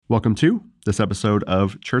Welcome to this episode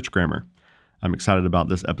of Church Grammar. I'm excited about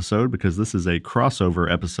this episode because this is a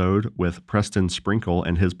crossover episode with Preston Sprinkle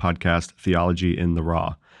and his podcast, Theology in the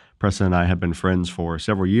Raw. Preston and I have been friends for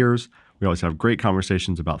several years. We always have great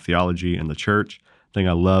conversations about theology and the church. The thing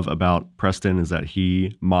I love about Preston is that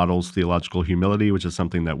he models theological humility, which is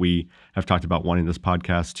something that we have talked about wanting this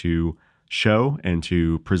podcast to show and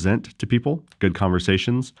to present to people. Good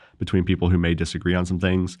conversations between people who may disagree on some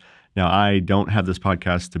things. Now, I don't have this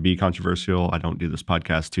podcast to be controversial. I don't do this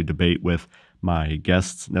podcast to debate with my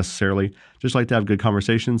guests necessarily. Just like to have good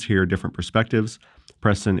conversations, hear different perspectives.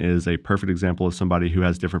 Preston is a perfect example of somebody who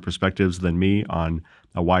has different perspectives than me on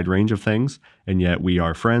a wide range of things, and yet we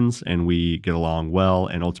are friends and we get along well,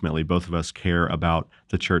 and ultimately both of us care about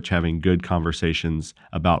the church having good conversations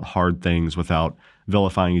about hard things without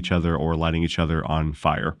vilifying each other or lighting each other on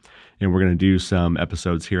fire. And we're going to do some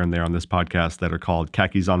episodes here and there on this podcast that are called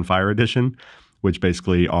Khakis on Fire Edition, which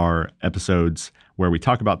basically are episodes where we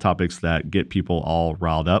talk about topics that get people all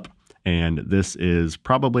riled up. And this is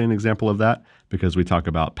probably an example of that because we talk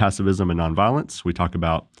about pacifism and nonviolence. We talk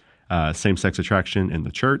about same-sex attraction in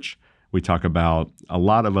the church. We talk about a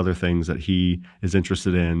lot of other things that he is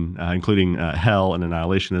interested in, including hell and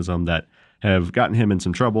annihilationism that have gotten him in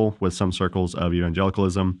some trouble with some circles of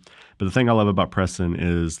evangelicalism. But the thing I love about Preston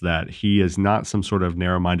is that he is not some sort of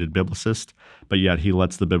narrow-minded biblicist, but yet he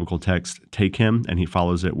lets the biblical text take him and he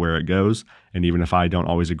follows it where it goes. And even if I don't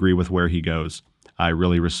always agree with where he goes, I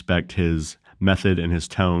really respect his method and his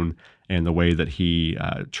tone and the way that he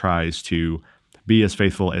tries to be as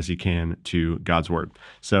faithful as he can to God's word.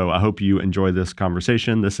 So I hope you enjoy this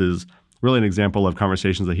conversation. This is really an example of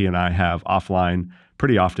conversations that he and I have offline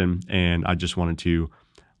pretty often, and I just wanted to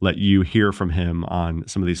let you hear from him on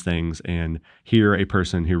some of these things and hear a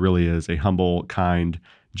person who really is a humble, kind,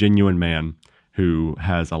 genuine man who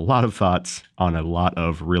has a lot of thoughts on a lot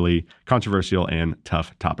of really controversial and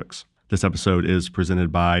tough topics. This episode is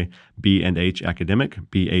presented by B&H Academic,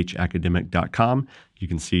 bhacademic.com. You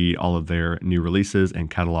can see all of their new releases and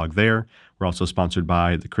catalog there. We're also sponsored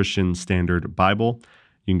by the Christian Standard Bible.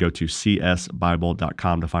 You can go to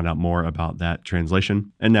csbible.com to find out more about that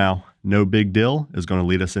translation. And now, No Big Deal is going to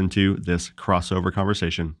lead us into this crossover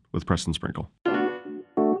conversation with Preston Sprinkle.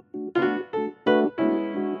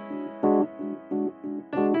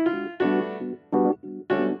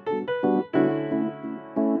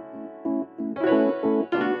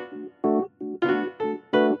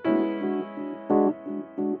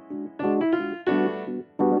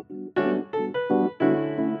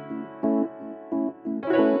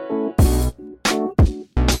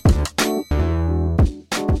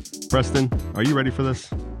 Preston, are you ready for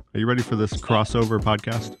this? Are you ready for this crossover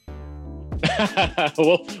podcast?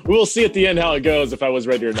 Well, we'll see at the end how it goes, if I was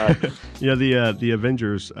ready or not. Yeah, the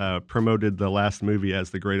Avengers promoted the last movie as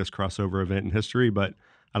the greatest crossover event in history, but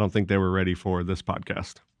I don't think they were ready for this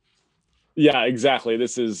podcast. Yeah, exactly.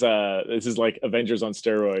 This is like Avengers on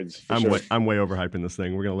steroids. I'm way overhyping this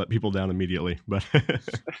thing. We're gonna let people down immediately, but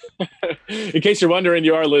in case you're wondering,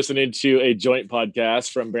 you are listening to a joint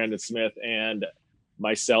podcast from Brandon Smith and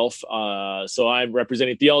myself. So I'm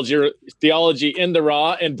representing Theology in the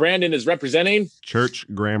Raw, and Brandon is representing Church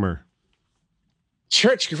Grammar.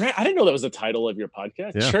 I didn't know that was the title of your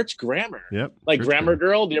podcast. Yeah. Church Grammar. Yep. Like Church Grammar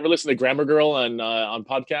Girl. Do you ever listen to Grammar Girl on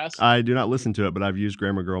podcasts? I do not listen to it, but I've used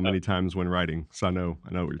Grammar Girl many times when writing, so I know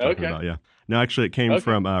what you're talking about. Yeah. No, actually, it came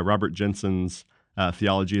from Robert Jensen's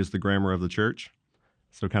Theology is the Grammar of the Church.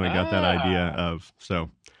 So kind of got that idea of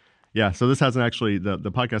Yeah, so this hasn't actually the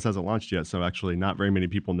podcast hasn't launched yet, so actually not very many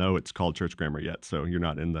people know it's called Church Grammar yet. So you're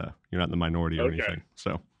not in the minority or anything.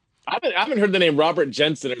 So I haven't heard the name Robert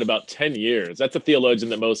Jensen in about 10 years. That's a theologian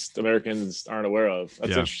that most Americans aren't aware of.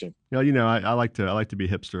 That's interesting. Yeah, I like to be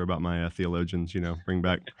hipster about my theologians. Bring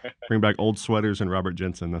back old sweaters and Robert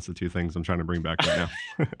Jensen. That's the two things I'm trying to bring back right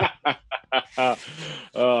now.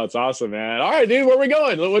 Oh, it's awesome, man. All right, dude, where are we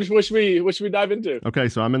going? What should we dive into? Okay,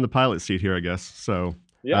 so I'm in the pilot seat here, I guess. So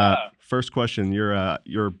first question,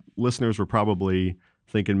 your listeners were probably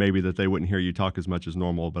thinking maybe that they wouldn't hear you talk as much as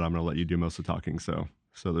normal, but I'm going to let you do most of the talking. So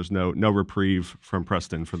there's no reprieve from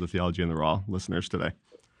Preston for the Theology in the Raw listeners today.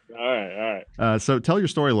 All right. So tell your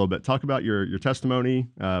story a little bit. Talk about your testimony,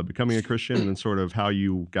 becoming a Christian, and then sort of how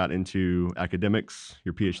you got into academics,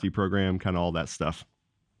 your PhD program, kind of all that stuff.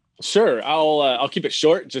 Sure. I'll keep it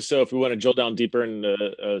short, just so if we want to drill down deeper into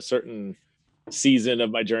a certain season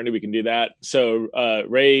of my journey, we can do that. So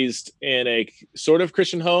raised in a sort of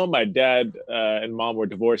Christian home. My dad and mom were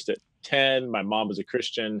divorced at 10. My mom was a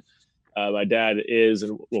Christian. My dad is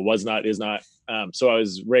not. So I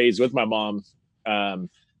was raised with my mom.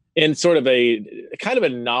 in sort of a kind of a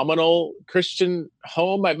nominal Christian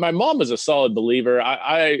home. My mom was a solid believer.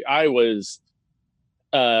 I was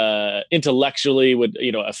intellectually would,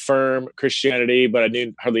 affirm Christianity, but I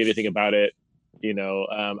knew hardly anything about it.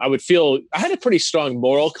 I would feel I had a pretty strong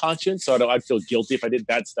moral conscience, so I'd feel guilty if I did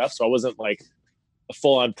bad stuff. So I wasn't like a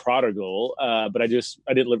full-on prodigal, but I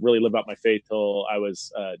didn't really live out my faith till I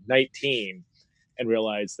was 19, and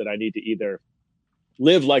realized that I need to either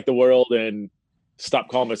live like the world and stop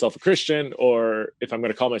calling myself a Christian, or if I'm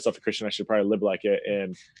going to call myself a Christian, I should probably live like it.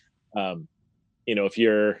 And if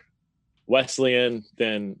you're Wesleyan,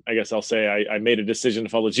 then I guess I'll say I made a decision to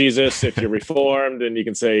follow Jesus. If you're Reformed, then you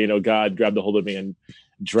can say, God grabbed a hold of me and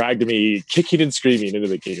dragged me kicking and screaming into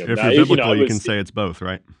the kingdom. If you're biblical, you can say it's both,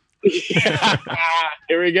 right?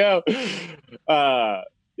 Here we go.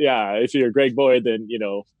 If you're Greg Boyd, then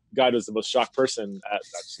God was the most shocked person at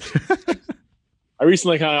that. I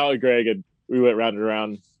recently hung out with Greg, and we went round and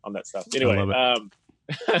around on that stuff. Anyway,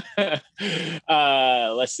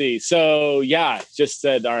 let's see. So just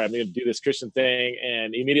said, all right, I'm going to do this Christian thing,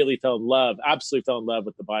 and immediately absolutely fell in love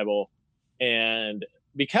with the Bible. And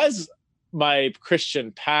because my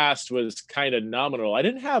Christian past was kind of nominal, I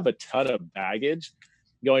didn't have a ton of baggage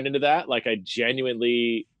going into that. Like I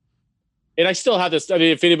genuinely, and I still have this. I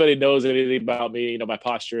mean, if anybody knows anything about me, my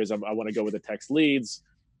posture is I want to go where the text leads,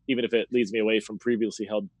 even if it leads me away from previously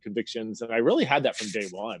held convictions. And I really had that from day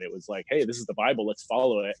one. It was like, hey, this is the Bible, let's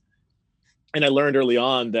follow it. And I learned early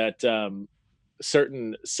on that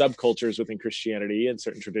certain subcultures within Christianity and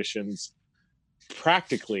certain traditions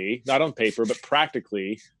practically, not on paper, but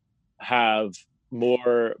practically have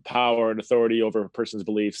more power and authority over a person's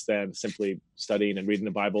beliefs than simply studying and reading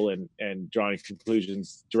the Bible and drawing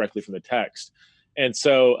conclusions directly from the text. And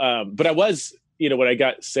so, but I was, when I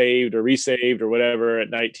got saved or resaved or whatever at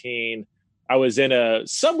 19, I was in a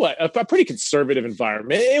pretty conservative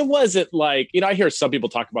environment. It wasn't like, I hear some people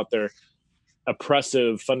talk about their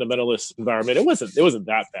oppressive fundamentalist environment. It wasn't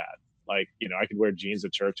that bad. Like, I could wear jeans to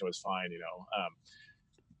church and it was fine,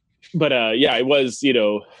 But it was,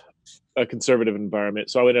 a conservative environment.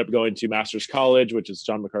 So I ended up going to Masters College, which is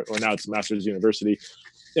John MacArthur, or now it's Masters University,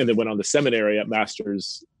 and then went on to seminary at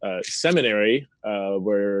Masters Seminary,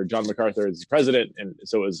 where John MacArthur is the president, and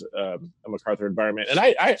so it was a MacArthur environment. And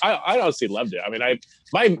I honestly loved it. I mean,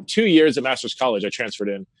 my 2 years at Masters College, I transferred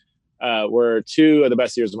in, were two of the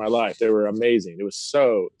best years of my life. They were amazing. It was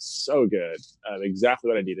so good, exactly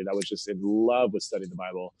what I needed. I was just in love with studying the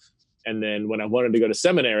Bible. And then when I wanted to go to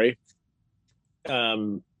seminary,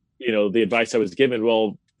 the advice I was given,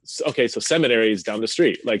 well, okay, so seminary is down the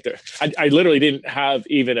street. Like I literally didn't have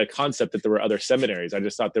even a concept that there were other seminaries. I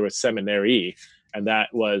just thought there was seminary, and that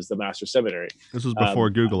was the Master's Seminary. This was before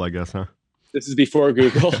Google, I guess, huh? This is before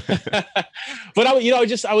Google. But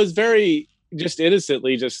I was very just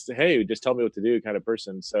innocently hey, just tell me what to do kind of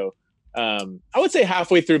person. So I would say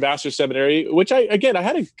halfway through Master's Seminary, which I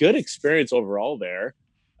had a good experience overall there.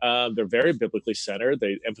 They're very biblically centered.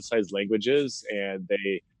 They emphasize languages, and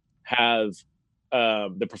they have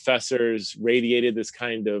the professors radiated this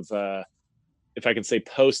kind of, if I can say,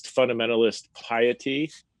 post-fundamentalist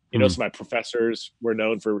piety. So my professors were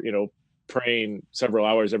known for, praying several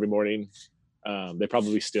hours every morning. They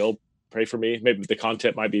probably still pray for me. Maybe the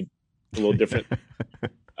content might be a little different.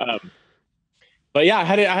 But I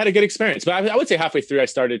had a good experience. But I would say halfway through,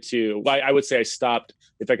 I would say I stopped,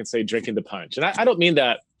 if I can say, drinking the punch. And I don't mean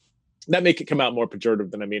that make it come out more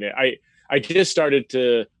pejorative than I mean it. I just started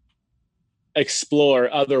to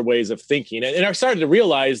explore other ways of thinking. And I started to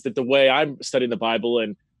realize that the way I'm studying the Bible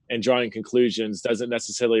and drawing conclusions doesn't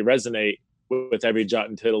necessarily resonate with every jot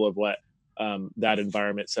and tittle of what that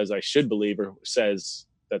environment says I should believe, or says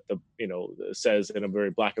that says in a very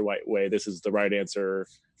black and white way, this is the right answer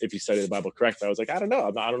if you study the Bible correctly. I was like, I don't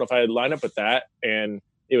know. I don't know if I line up with that. And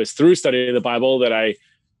it was through studying the Bible that I,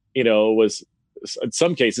 was in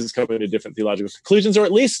some cases coming to different theological conclusions, or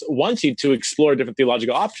at least wanting to explore different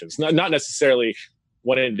theological options. Not necessarily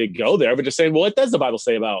wanting to go there, but just saying, well, what does the Bible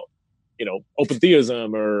say about, open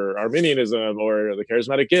theism or Arminianism or the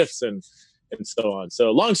charismatic gifts and so on.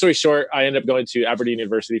 So long story short, I ended up going to Aberdeen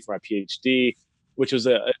University for my PhD, which was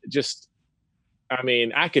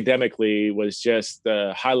academically was just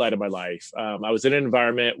the highlight of my life. I was in an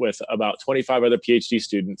environment with about 25 other PhD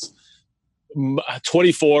students.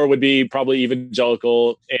 24 would be probably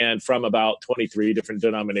evangelical, and from about 23 different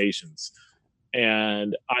denominations.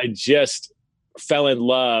 And I just fell in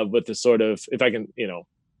love with the sort of, if I can,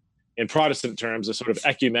 in Protestant terms, a sort of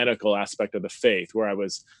ecumenical aspect of the faith, where I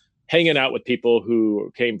was hanging out with people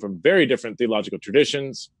who came from very different theological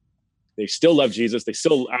traditions. They still love Jesus. They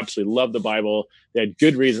still absolutely love the Bible. They had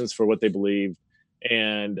good reasons for what they believed.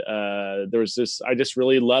 And there was this, I just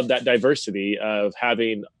really love that diversity of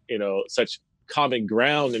having, such common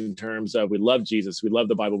ground in terms of we love Jesus, we love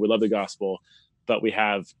the Bible, we love the gospel, but we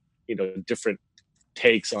have, different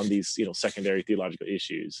takes on these, secondary theological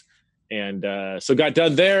issues. And so got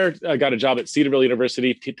done there. I got a job at Cedarville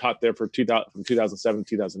University, taught there from 2007 to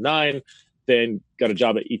 2009. Then got a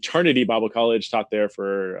job at Eternity Bible College, taught there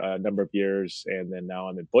for a number of years. And then now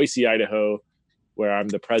I'm in Boise, Idaho, where I'm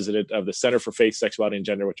the president of the Center for Faith, Sexuality, and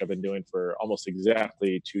Gender, which I've been doing for almost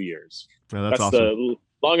exactly 2 years. Yeah, that's awesome. The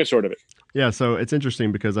long and short of it. Yeah, so it's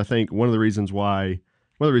interesting because I think one of the reasons why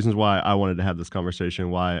I wanted to have this conversation,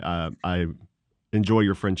 why I enjoy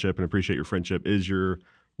your friendship and appreciate your friendship, is your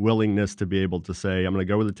willingness to be able to say, I'm going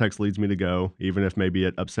to go where the text leads me to go, even if maybe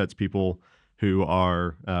it upsets people who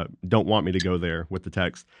are don't want me to go there with the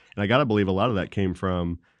text. And I got to believe a lot of that came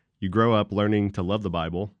from you grow up learning to love the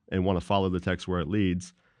Bible and want to follow the text where it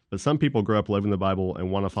leads. But some people grow up loving the Bible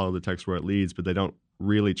and want to follow the text where it leads, but they don't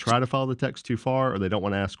really try to follow the text too far, or they don't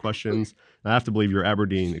want to ask questions. And I have to believe your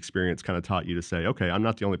Aberdeen experience kind of taught you to say, okay, I'm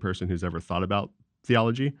not the only person who's ever thought about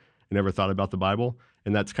theology and ever thought about the Bible.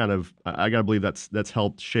 And that's kind of, I got to believe that's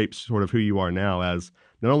helped shape sort of who you are now, as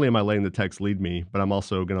not only am I letting the text lead me, but I'm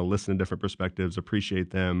also going to listen to different perspectives,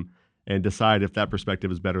 appreciate them, and decide if that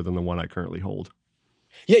perspective is better than the one I currently hold.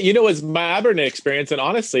 Yeah, it's my Aberdeen experience, and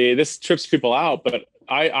honestly, this trips people out, but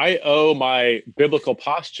I owe my biblical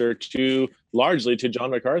posture largely to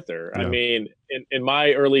John MacArthur. Yeah. I mean, in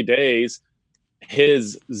my early days,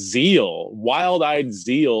 his zeal, wild-eyed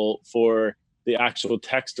zeal for the actual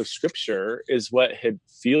text of Scripture is what had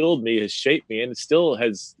fueled me, has shaped me, and it still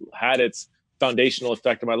has had its foundational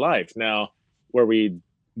effect in my life. Now, where we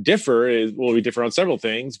differ is, we differ on several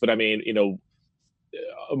things, but I mean,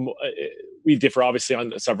 we differ obviously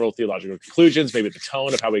on several theological conclusions, maybe the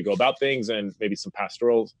tone of how we go about things, and maybe some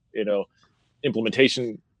pastoral,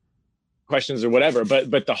 implementation questions or whatever.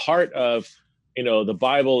 But the heart of, the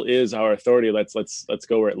Bible is our authority. Let's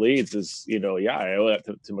go where it leads. Is I owe that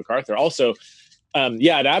to MacArthur. Also,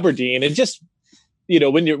 at Aberdeen, and just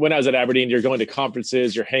when I was at Aberdeen, you're going to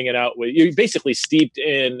conferences, you're hanging out with, you're basically steeped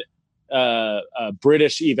in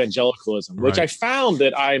British evangelicalism, right. Which I found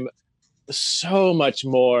that I resonate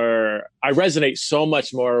so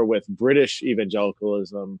much more with British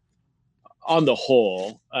evangelicalism on the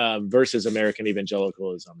whole versus American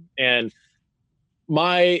evangelicalism. And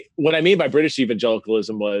what I mean by British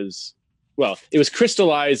evangelicalism was, it was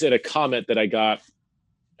crystallized in a comment that I got.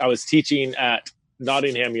 I was teaching at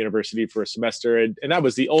Nottingham University for a semester, and that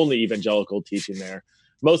was the only evangelical teaching there.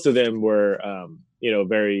 Most of them were,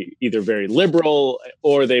 either very liberal,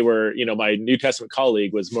 or they were, my New Testament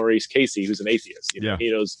colleague was Maurice Casey, who's an atheist. He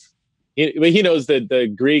knows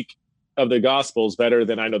the Greek of the Gospels better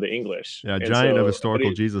than I know the English. Yeah, giant of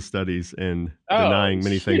historical Jesus studies and denying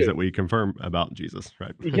many things that we confirm about Jesus,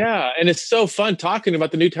 right? Yeah, and it's so fun talking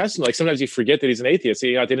about the New Testament. Like sometimes you forget that he's an atheist.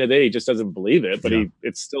 At the end of the day, he just doesn't believe it, but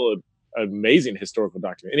it's still an amazing historical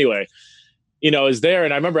document. Anyway, is there,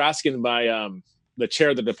 and I remember asking my the chair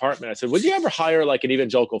of the department, I said, would you ever hire like an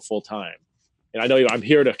evangelical full time? And I know, I'm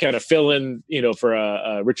here to kind of fill in,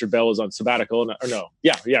 for Richard Bell is on sabbatical.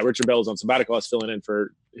 Richard Bell is on sabbatical. I was filling in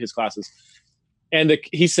for his classes. And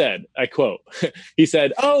he said, I quote, he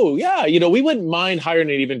said, oh, yeah, we wouldn't mind hiring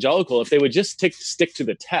an evangelical if they would just stick to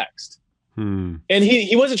the text. And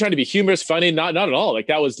he wasn't trying to be humorous, funny, not at all. Like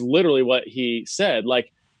that was literally what he said.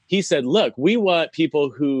 Like he said, look, we want people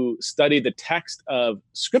who study the text of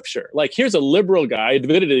Scripture. Like here's a liberal guy,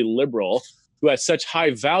 admittedly liberal, who has such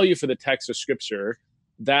high value for the text of Scripture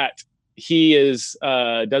that he doesn't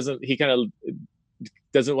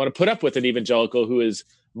want to put up with an evangelical who is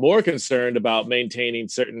more concerned about maintaining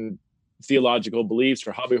certain theological beliefs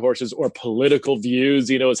for hobby horses or political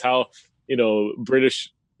views, is how,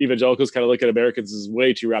 British evangelicals kind of look at Americans as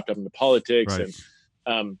way too wrapped up in the politics. Right.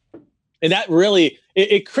 And that really,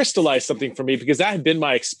 it crystallized something for me, because that had been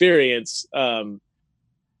my experience.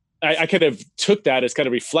 I kind of took that as kind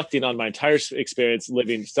of reflecting on my entire experience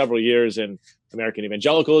living several years in American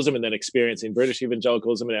evangelicalism and then experiencing British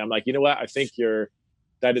evangelicalism. And I'm like, you know what? I think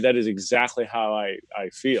that is exactly how I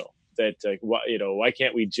feel. That why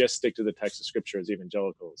can't we just stick to the text of Scripture as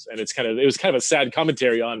evangelicals? And it was kind of a sad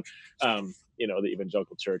commentary on the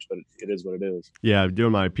evangelical church, but it is what it is. Yeah,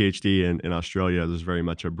 doing my PhD in Australia, there's very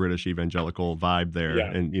much a British evangelical vibe there.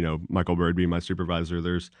 Yeah. And Michael Bird being my supervisor,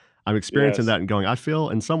 I'm experiencing that and going,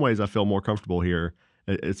 in some ways I feel more comfortable here,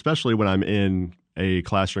 especially when I'm in a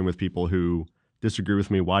classroom with people who disagree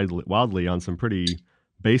with me wildly on some pretty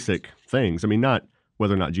basic things. I mean, not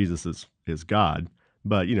whether or not Jesus is God,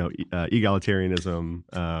 but egalitarianism,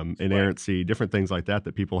 Right. inerrancy, different things like that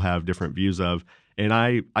that people have different views of. And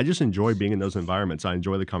I just enjoy being in those environments. I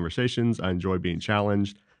enjoy the conversations. I enjoy being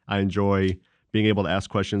challenged. I enjoy being able to ask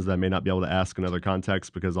questions that I may not be able to ask in other contexts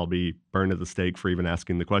because I'll be burned at the stake for even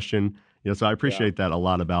asking the question. So I Yeah. appreciate that a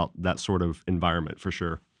lot about that sort of environment for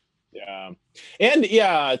sure. Yeah. And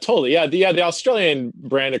yeah, totally. The Australian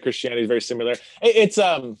brand of Christianity is very similar. It's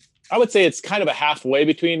I would say it's kind of a halfway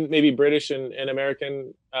between maybe British and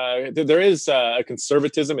American. There is a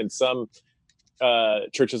conservatism in some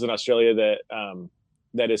churches in Australia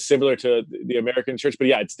that is similar to the American church, but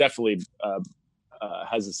yeah, it's definitely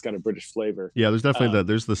has this kind of British flavor. Yeah, there's definitely Um,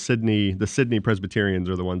 there's the Sydney Presbyterians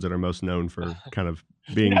are the ones that are most known for kind of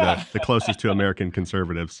being the yeah, the closest to American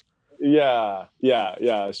conservatives. yeah,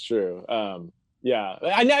 it's true. Yeah,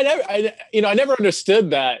 I never, I never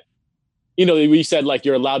understood that. We said like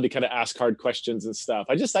you're allowed to kind of ask hard questions and stuff.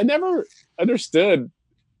 I never understood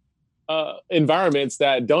environments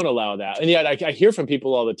that don't allow that, and yet I hear from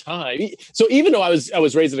people all the time. So even though I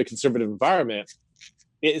was raised in a conservative environment,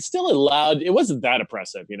 it still allowed. It wasn't that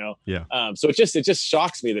oppressive. Yeah. So it just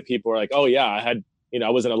shocks me that people are like, oh yeah, I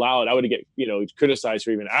wasn't allowed. I would get criticized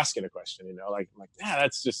for even asking a question. Like I'm like, yeah,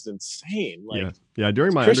 that's just insane. Like Yeah. Yeah, during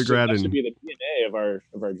as my Christians, undergrad that should and be the DNA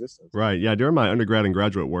of our existence. right, yeah, during my undergrad and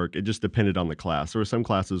graduate work, it just depended on the class. There were some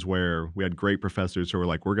classes where we had great professors who were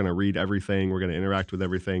like, "We're gonna read everything, we're gonna interact with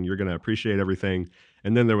everything, you're gonna appreciate everything."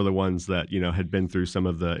 And then there were the ones that, had been through some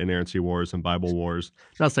of the inerrancy wars and Bible wars.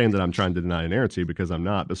 Not saying that I'm trying to deny inerrancy because I'm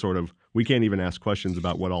not, but sort of we can't even ask questions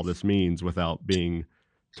about what all this means without being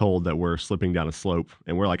told that we're slipping down a slope.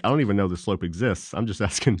 And we're like, "I don't even know the slope exists. I'm just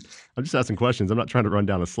asking questions. I'm not trying to run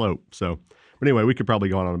down a slope." So, but anyway, we could probably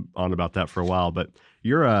go on about that for a while, but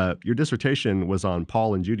your dissertation was on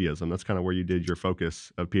Paul and Judaism. That's kind of where you did your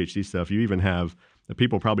focus of PhD stuff. You even have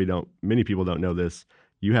many people don't know this.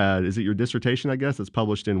 You had, is it your dissertation? I guess it's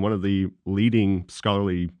published in one of the leading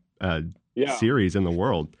scholarly Yeah, series in the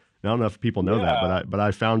world. I don't know if people know that, but yeah.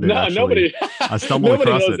 I found it No, actually. nobody, I stumbled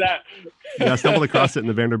nobody across knows it. that. Yeah, I stumbled across it in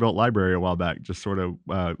the Vanderbilt Library a while back, just sort of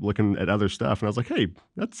looking at other stuff, and I was like, "Hey,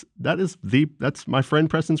 that's my friend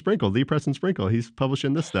Preston Sprinkle, the Preston Sprinkle. He's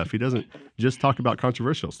publishing this stuff. He doesn't just talk about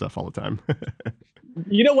controversial stuff all the time."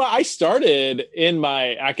 You know what? I started in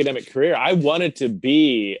my academic career. I wanted to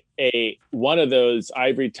be one of those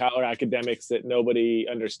ivory tower academics that nobody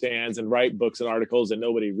understands and write books and articles that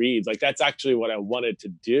nobody reads. Like that's actually what I wanted to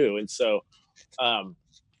do. And so, um,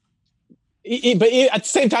 at the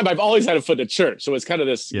same time, I've always had a foot in the church, so it's kind of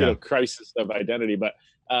this Yeah, crisis of identity. But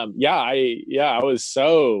I was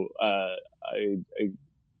so I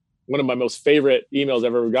one of my most favorite emails I've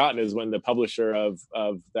ever gotten is when the publisher of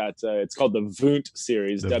that it's called the Vunt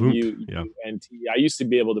series, the Voomp. Yeah, Wunt. I used to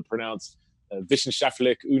be able to pronounce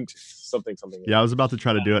Wissenschaftlich und something something. yeah. I was about to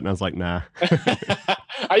try to do it, and I was like, "Nah."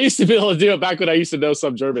 I used to be able to do it back when I used to know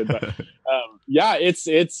some German, but yeah, it's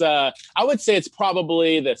I would say it's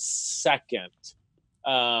probably the second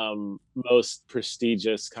most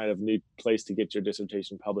prestigious kind of new place to get your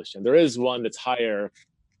dissertation published in. There is one that's higher.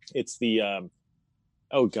 It's the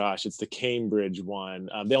oh gosh, it's the Cambridge one.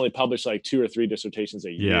 They only publish like 2 or 3 dissertations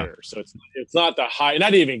a Yeah, year, so it's not the high. And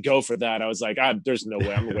I didn't even go for that. I was like, there's no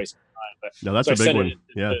way I'm gonna waste my time. But no, that's so a I big sent it one.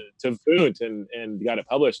 Yeah. to Vunt and got it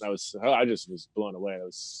published, and I just was blown away. I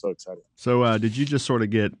was so excited. So, did you just sort of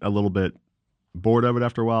get a little bit bored of it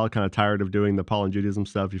after a while, kind of tired of doing the Paul and Judaism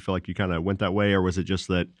stuff? You feel like you kind of went that way, or was it just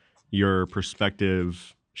that your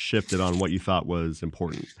perspective shifted on what you thought was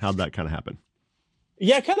important? How'd that kind of happen?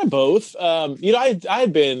 Yeah, kind of both. I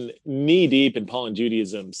had been knee deep in Paul and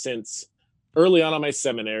Judaism since early on in my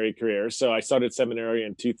seminary career. So I started seminary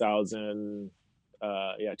in 2000,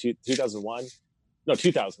 2001, no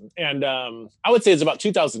 2000, and I would say it's about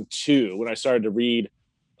 2002 when I started to read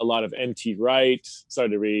a lot of N.T. Wright.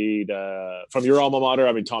 Started to read from your alma mater.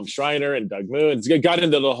 I mean Tom Schreiner and Doug Moon. Got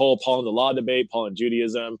into the whole Paul and the Law debate, Paul and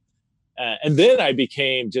Judaism. And then I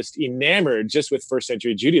became just enamored just with first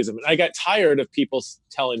century Judaism. And I got tired of people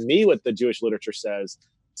telling me what the Jewish literature says.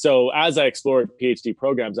 So as I explored PhD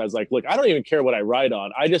programs, I was like, look, I don't even care what I write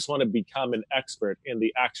on. I just want to become an expert in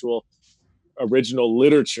the actual original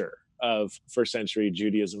literature of first century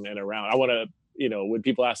Judaism and around. I want to, when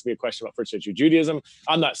people ask me a question about first century Judaism,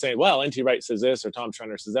 I'm not saying, well, N.T. Wright says this or Tom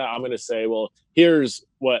Schreiner says that. I'm going to say, well, here's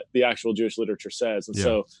what the actual Jewish literature says. And Yeah.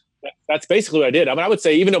 so that's basically what I did. I mean, I would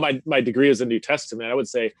say, even though my degree is in New Testament, I would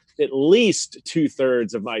say at least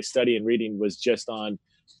 2/3 of my study and reading was just on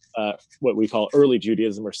what we call early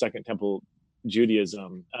Judaism or Second Temple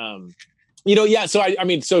Judaism. Yeah. So I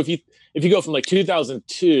mean, so if you go from like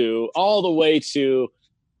 2002 all the way to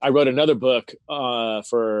I wrote another book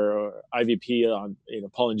for IVP on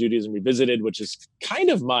Pauline Judaism Revisited, which is kind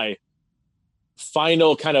of my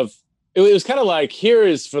final kind of. It was kind of like, here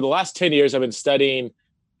is, for the last 10 years I've been studying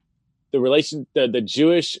the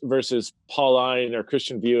Jewish versus Pauline or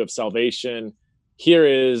Christian view of salvation. Here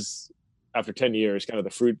is, after 10 years, kind of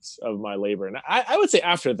the fruits of my labor. And I would say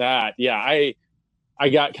after that, yeah, I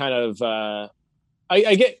got kind of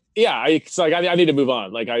I get, yeah, it's like I need to move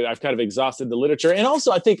on. Like I've kind of exhausted the literature. And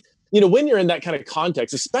also I think, when you're in that kind of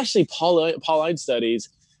context, especially Pauline studies,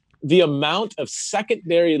 the amount of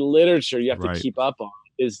secondary literature you have to keep up on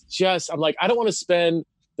is just, I'm like, I don't want to spend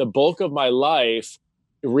the bulk of my life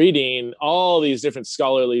reading all these different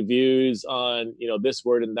scholarly views on, this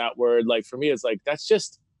word and that word. Like for me, it's like, that's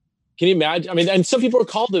just, can you imagine? I mean, and some people are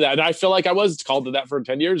called to that. And I feel like I was called to that for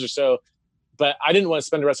 10 years or so, but I didn't want to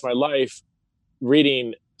spend the rest of my life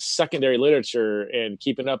reading secondary literature and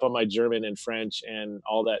keeping up on my German and French and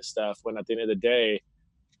all that stuff, when at the end of the day,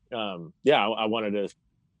 I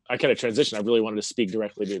kind of transitioned. I really wanted to speak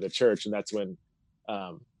directly to the church. And that's when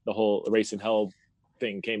the whole Erasing Hell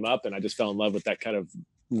thing came up. And I just fell in love with that kind of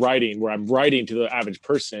writing, where I'm writing to the average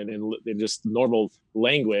person in just normal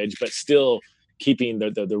language, but still keeping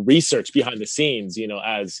the research behind the scenes,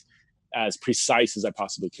 as precise as I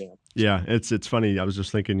possibly can. Yeah, it's funny. I was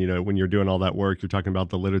just thinking, when you're doing all that work, you're talking about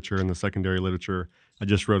the literature and the secondary literature. I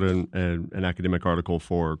just wrote an academic article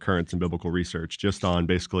for Currents in Biblical Research, just on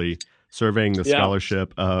basically surveying the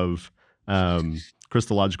scholarship of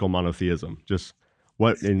Christological monotheism. Just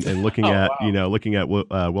what and looking at looking at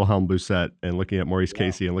Wilhelm Bousset and looking at Maurice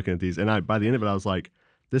Casey and looking at these. And by the end of it, I was like,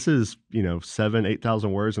 this is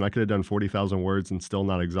 7,000-8,000 words, and I could have done 40,000 words and still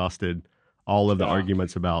not exhausted all of the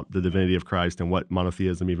arguments about the divinity of Christ and what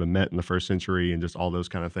monotheism even meant in the first century and just all those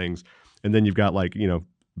kind of things. And then you've got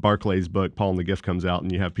Barclay's book, Paul and the Gift, comes out,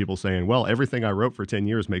 and you have people saying, well, everything I wrote for 10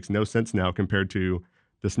 years makes no sense now compared to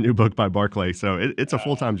this new book by Barclay. So it's a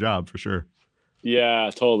full-time job for sure. Yeah,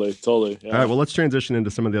 totally. Yeah. All right, well, let's transition into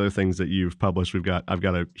some of the other things that you've published. I've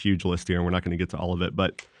got a huge list here, and we're not going to get to all of it,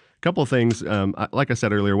 but a couple of things. Like I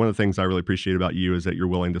said earlier, one of the things I really appreciate about you is that you're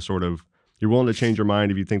willing to change your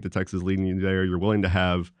mind if you think the text is leading you there. You're willing to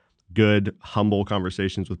have good, humble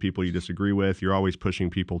conversations with people you disagree with. You're always pushing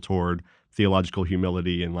people toward theological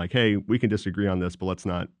humility and like, hey, we can disagree on this, but let's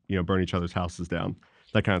not, burn each other's houses down,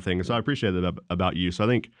 that kind of thing. And so I appreciate that about you. So I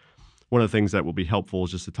think one of the things that will be helpful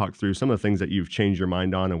is just to talk through some of the things that you've changed your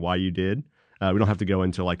mind on and why you did. We don't have to go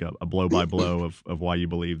into like a blow by blow of why you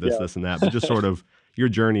believe this, and that, but just sort of your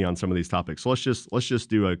journey on some of these topics. So let's just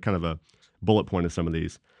do a kind of a bullet point of some of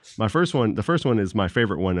these. The first one is my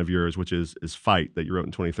favorite one of yours, which is Fight, that you wrote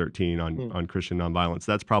in 2013 on Christian nonviolence.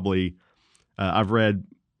 That's probably I've read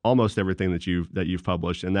almost everything that you've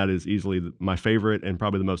published, and that is easily my favorite and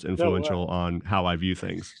probably the most influential on how I view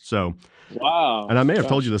things. So, wow. And I may have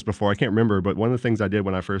told you this before, I can't remember, but one of the things I did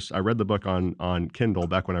when I read the book on Kindle,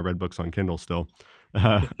 back when I read books on Kindle still,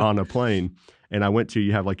 on a plane, and I went to,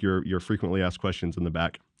 you have like your frequently asked questions in the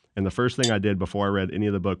back. And the first thing I did before I read any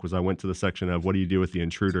of the book was I went to the section of what do you do with the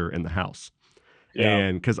intruder in the house? Yeah.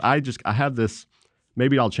 And because I have this,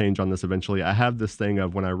 maybe I'll change on this eventually. I have this thing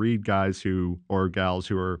of when I read guys or gals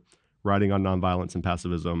who are writing on nonviolence and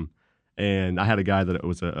pacifism, and I had a guy that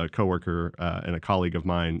was a coworker and a colleague of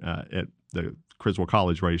mine at the Criswell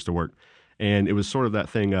College where I used to work. And it was sort of that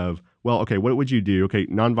thing of, well, okay, what would you do? Okay,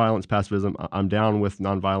 nonviolence, pacifism, I'm down with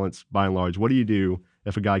nonviolence by and large. What do you do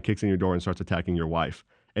if a guy kicks in your door and starts attacking your wife?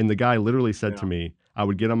 And the guy literally said to me, I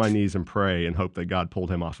would get on my knees and pray and hope that God pulled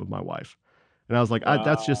him off of my wife. And I was like,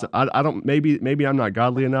 that's just, I don't, maybe I'm not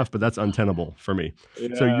godly enough, but that's untenable for me.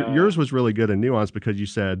 Yeah. So yours was really good and nuanced because you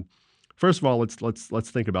said, first of all, let's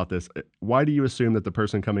think about this. Why do you assume that the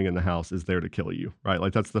person coming in the house is there to kill you, right?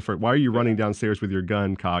 Like that's the first, why are you running downstairs with your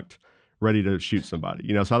gun cocked, ready to shoot somebody?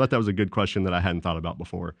 So I thought that was a good question that I hadn't thought about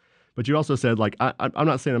before. But you also said, like, I'm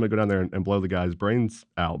not saying I'm going to go down there and blow the guy's brains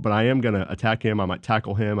out, but I am going to attack him. I might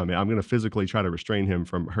tackle him. I mean, I'm going to physically try to restrain him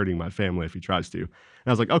from hurting my family if he tries to. And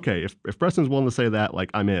I was like, okay, if Preston's willing to say that, like,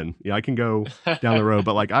 I'm in. Yeah, I can go down the road.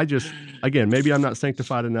 But, like, again, maybe I'm not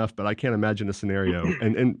sanctified enough, but I can't imagine a scenario.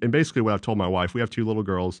 And basically what I've told my wife, we have 2 little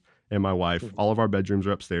girls and my wife. All of our bedrooms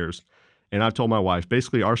are upstairs. And I've told my wife,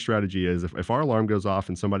 basically our strategy is if our alarm goes off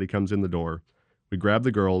and somebody comes in the door, we grab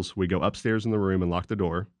the girls, we go upstairs in the room and lock the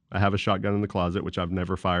door. I have a shotgun in the closet, which I've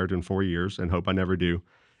never fired in 4 years and hope I never do.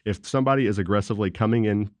 If somebody is aggressively coming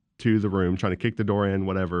into the room, trying to kick the door in,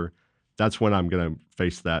 whatever, that's when I'm going to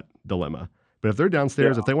face that dilemma. But if they're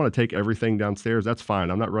downstairs, if they want to take everything downstairs, that's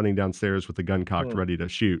fine. I'm not running downstairs with the gun cocked, ready to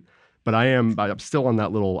shoot. But I'm still on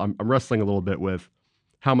that little, I'm wrestling a little bit with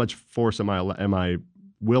how much force am I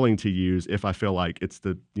willing to use if I feel like it's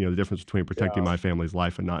the difference between protecting my family's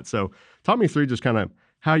life and not. So talk me through just kind of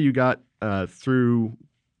how you got through,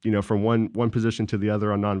 from one position to the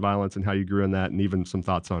other on nonviolence and how you grew in that, and even some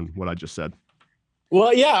thoughts on what I just said.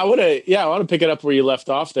 Well, I want to pick it up where you left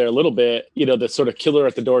off there a little bit, the sort of killer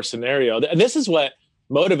at the door scenario. And this is what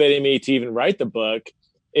motivated me to even write the book.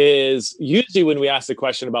 Is usually when we ask the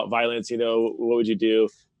question about violence, what would you do?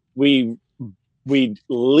 We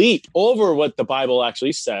leap over what the Bible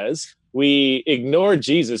actually says. We ignore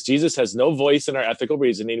Jesus. Jesus has no voice in our ethical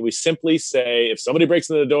reasoning. We simply say, if somebody breaks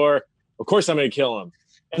into the door, of course I'm going to kill him.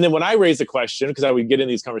 And then when I raised the question, because I would get in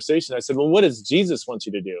these conversations, I said, well, what does Jesus want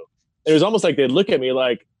you to do? It was almost like they'd look at me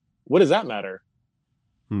like, what does that matter?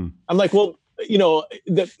 I'm like, well,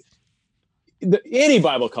 any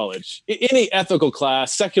Bible college, any ethical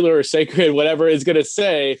class, secular or sacred, whatever, is going to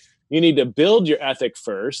say you need to build your ethic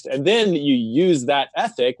first, and then you use that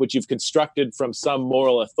ethic, which you've constructed from some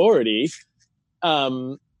moral authority,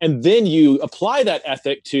 and then you apply that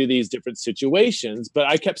ethic to these different situations. But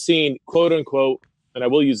I kept seeing, quote unquote, and I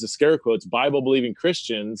will use the scare quotes, Bible-believing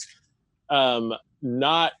Christians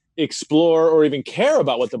not explore or even care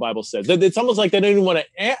about what the Bible says. It's almost like they don't even want to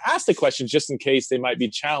ask the questions just in case they might be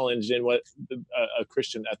challenged in what a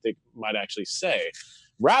Christian ethic might actually say.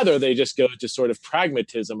 Rather, they just go to sort of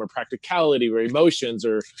pragmatism or practicality or emotions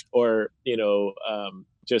or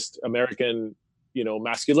just American,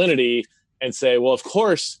 masculinity, and say, well, of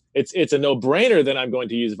course, it's a no-brainer that I'm going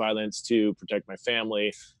to use violence to protect my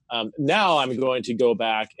family. Now I'm going to go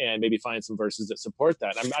back and maybe find some verses that support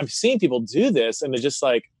that. I'm seeing people do this, and they're just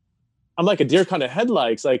like, I'm like a deer caught in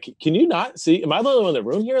headlights. Like, can you not see? Am I the only one in the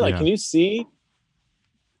room here? Like, Can you see?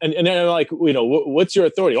 And then I'm like, what's your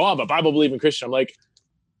authority? Oh, I'm a Bible-believing Christian. I'm like,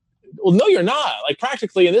 well, no, you're not. Like,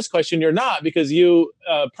 practically in this question, you're not, because you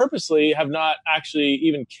purposely have not actually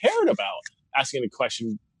even cared about asking the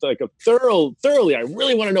question like thoroughly. I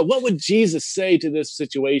really want to know, what would Jesus say to this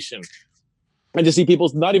situation? And to see people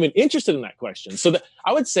not even interested in that question. So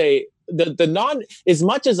I would say as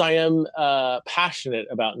much as I am passionate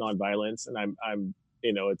about nonviolence, and I'm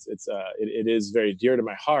it is very dear to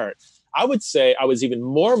my heart, I would say I was even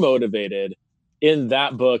more motivated in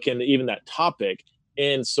that book and even that topic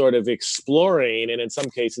in sort of exploring and in some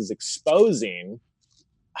cases exposing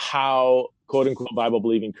how quote unquote Bible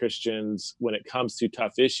believing Christians, when it comes to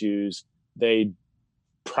tough issues, they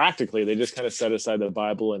just kind of set aside the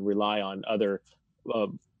Bible and rely on other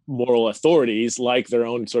moral authorities like their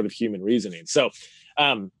own sort of human reasoning. So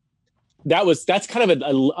that's kind of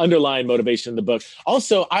an underlying motivation in the book.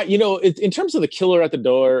 Also, in terms of the killer at the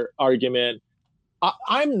door argument,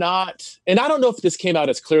 I'm not, and I don't know if this came out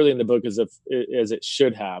as clearly in the book as it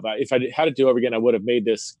should have. If I had to do over again, I would have made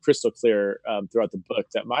this crystal clear throughout the book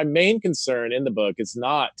that my main concern in the book is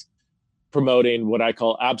not promoting what I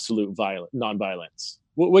call absolute nonviolence,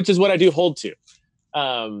 which is what I do hold to.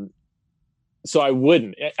 So I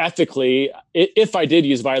wouldn't ethically, if I did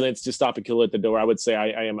use violence to stop a killer at the door, I would say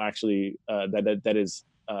I am actually that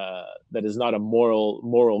is not a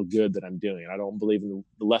moral good that I'm doing. I don't believe in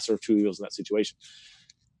the lesser of two evils in that situation.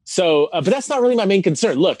 So, but that's not really my main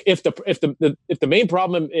concern. Look, if the main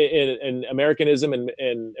problem in Americanism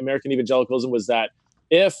and American evangelicalism was that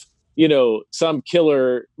if some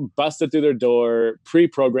killer busted through their door,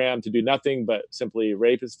 pre-programmed to do nothing but simply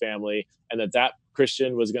rape his family, and that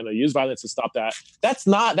Christian was going to use violence to stop that, that's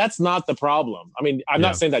not the problem. I mean, I'm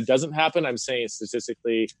not saying that doesn't happen. I'm saying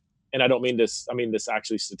statistically, and I don't mean this, I mean this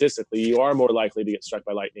actually statistically, you are more likely to get struck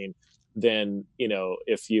by lightning than,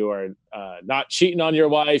 if you are not cheating on your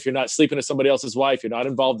wife, you're not sleeping with somebody else's wife, you're not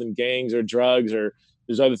involved in gangs or drugs, or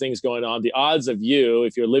there's other things going on. The odds of you,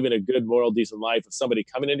 if you're living a good, moral, decent life, of somebody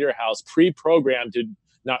coming into your house pre-programmed to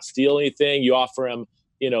not steal anything, you offer him,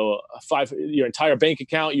 your entire bank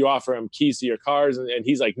account, you offer him keys to your cars, and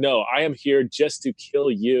he's like, no, I am here just to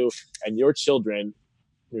kill you and your children.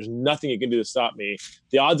 There's nothing you can do to stop me.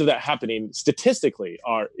 The odds of that happening statistically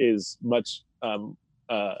is much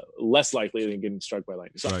less likely than getting struck by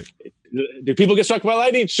lightning. So, right. Do people get struck by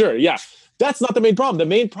lightning? Sure, yeah. That's not the main problem. The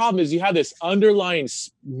main problem is you have this underlying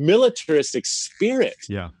militaristic spirit.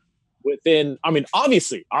 Yeah. Within, I mean,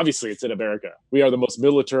 obviously, it's in America. We are the most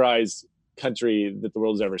militarized country that the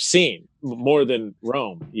world has ever seen, more than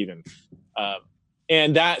Rome, even.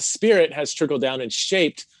 And that spirit has trickled down and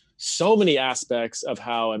shaped so many aspects of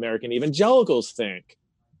how American evangelicals think.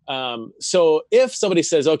 So if somebody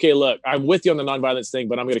says, okay, look, I'm with you on the nonviolence thing,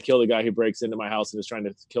 but I'm going to kill the guy who breaks into my house and is trying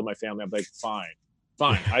to kill my family, I'm like, fine.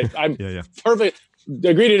 I'm perfect.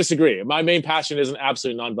 Agree to disagree. My main passion isn't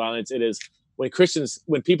absolute nonviolence. It is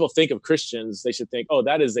when people think of Christians, they should think, oh,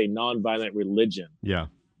 that is a nonviolent religion. Yeah.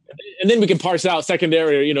 And then we can parse out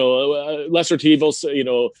secondary, lesser to evils,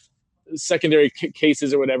 secondary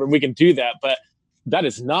cases or whatever. We can do that, but that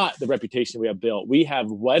is not the reputation we have built. We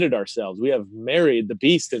have wedded ourselves. We have married the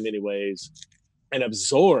beast in many ways and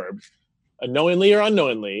absorbed, knowingly or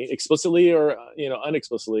unknowingly, explicitly or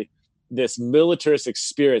unexplicitly, this militaristic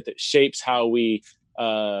spirit that shapes how we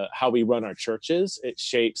run our churches. It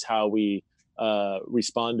shapes how we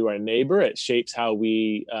respond to our neighbor. It shapes how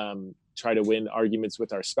we try to win arguments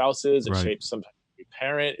with our spouses. It shapes sometimes we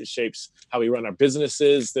parent. It shapes how we run our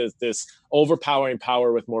businesses. There's this overpowering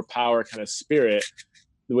power with more power kind of spirit,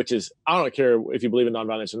 which is, I don't care if you believe in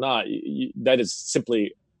nonviolence or not, that is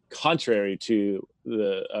simply contrary to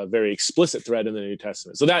the very explicit thread in the New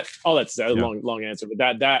Testament. So that's a long answer,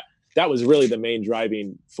 but that was really the main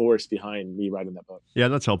driving force behind me writing that book. Yeah,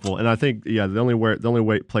 that's helpful. And I think, the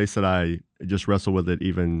only place that I just wrestle with it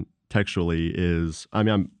even textually is,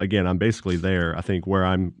 I'm basically there. I think where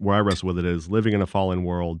I wrestle with it is living in a fallen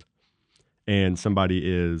world, and somebody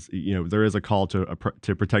is, there is a call to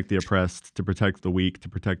protect the oppressed, to protect the weak, to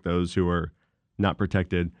protect those who are not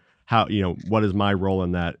protected. How, what is my role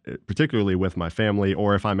in that, particularly with my family,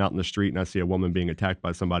 or if I'm out in the street and I see a woman being attacked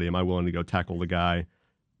by somebody, am I willing to go tackle the guy,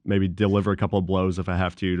 maybe deliver a couple of blows if I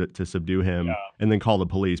have to subdue him, and then call the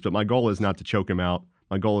police? But my goal is not to choke him out.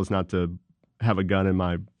 My goal is not to have a gun in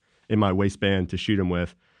my waistband to shoot him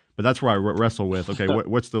with. But that's where I wrestle with, okay,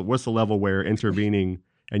 what's the level where intervening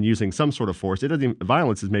and using some sort of force,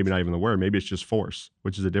 violence is maybe not even the word, maybe it's just force,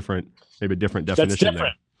 which is a different definition. That's different.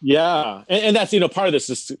 There. Yeah. And that's, part of this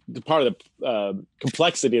is part of the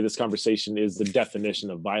complexity of this conversation is the definition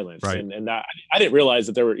of violence. Right. And that I didn't realize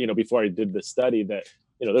that there were, before I did the study, that,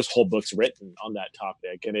 there's whole books written on that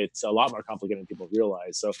topic, and it's a lot more complicated than people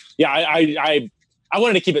realize. So yeah, I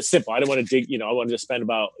wanted to keep it simple. I didn't want to dig, I wanted to spend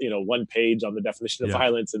about, 1 page on the definition of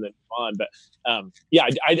violence and then move on. But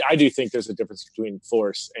I do think there's a difference between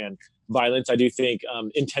force and violence. I do think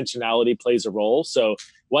intentionality plays a role. So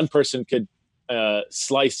one person could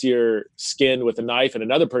slice your skin with a knife, and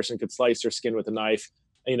another person could slice your skin with a knife.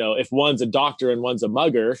 If one's a doctor and one's a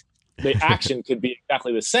mugger, the action could be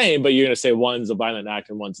exactly the same, but you're going to say one's a violent act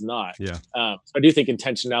and one's not. Yeah. So I do think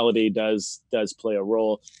intentionality does play a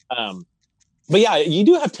role. But yeah, you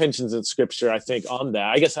do have tensions in scripture, I think, on that.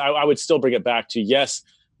 I guess I would still bring it back to, yes,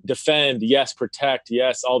 defend, yes, protect,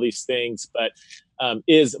 yes, all these things. But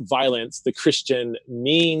is violence the Christian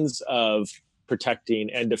means of protecting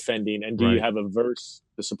and defending? And do you have a verse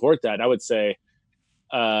to support that? I would say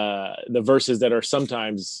the verses that are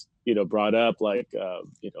sometimes brought up, like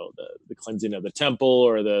the cleansing of the temple,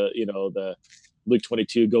 or the Luke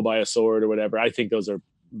 22 go buy a sword or whatever. I think those are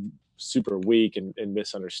super weak and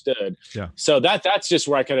misunderstood. Yeah. So that's just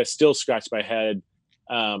where I kind of still scratch my head.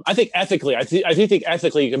 I think ethically, I do think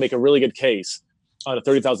ethically you can make a really good case on a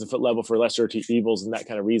 30,000 foot level for lesser evils and that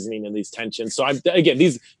kind of reasoning and these tensions. So I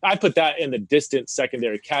put that in the distant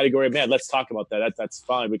secondary category. Man, let's talk about that. That's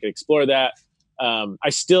fine. We can explore that.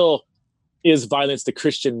 Is violence the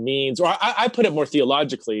Christian means? Or I put it more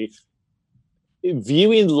theologically,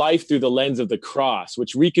 viewing life through the lens of the cross,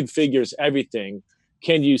 which reconfigures everything.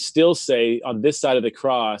 Can you still say on this side of the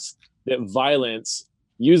cross that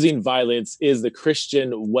using violence is the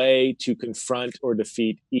Christian way to confront or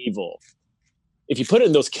defeat evil? If you put it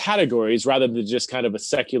in those categories, rather than just kind of a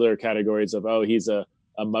secular categories of, oh, he's a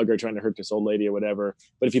mugger trying to hurt this old lady or whatever.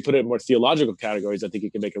 But if you put it in more theological categories, I think you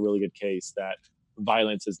can make a really good case that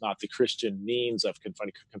violence is not the Christian means of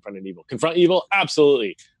confronting evil. Confront evil,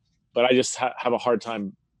 absolutely. But I just have a hard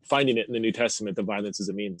time finding it in the New Testament that violence is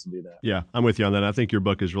a means to do that. Yeah, I'm with you on that. I think your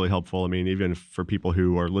book is really helpful. I mean, even for people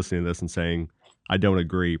who are listening to this and saying, I don't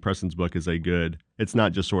agree, Preston's book is it's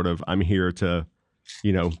not just sort of, I'm here to,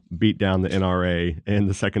 beat down the NRA and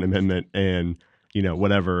the Second Amendment and,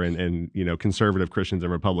 whatever, and conservative Christians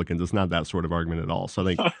and Republicans. It's not that sort of argument at all. So I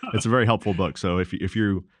think it's a very helpful book. So if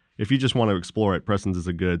you just want to explore it, Preston's is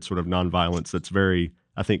a good sort of nonviolence that's very,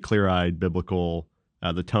 I think, clear-eyed, biblical.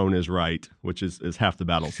 The tone is right, which is half the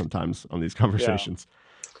battle sometimes on these conversations. Yeah.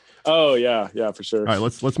 Oh yeah, for sure. All right,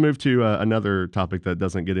 let's move to another topic that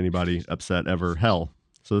doesn't get anybody upset ever: hell.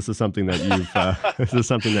 So this is something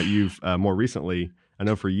that you've more recently. I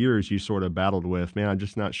know for years you sort of battled with. Man, I'm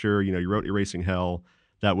just not sure. You wrote Erasing Hell.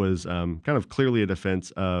 That was kind of clearly a defense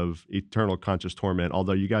of eternal conscious torment.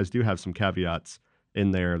 Although you guys do have some caveats in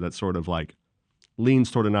there that sort of like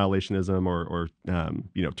leans toward annihilationism or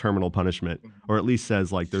terminal punishment, or at least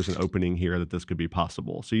says like there's an opening here that this could be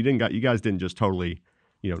possible. So you guys didn't just totally,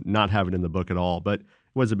 not have it in the book at all. But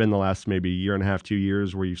has it been the last maybe year and a half, 2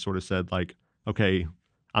 years where you've sort of said like, okay,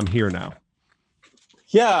 I'm here now?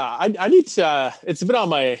 Yeah, I need to. It's been on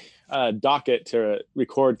my docket to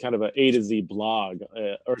record kind of A to Z blog,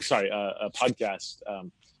 a podcast,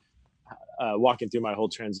 walking through my whole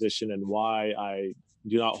transition and why I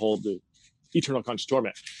do not hold the eternal conscious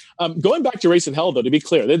torment. Going back to race and hell, though, to be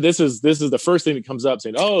clear, this is the first thing that comes up,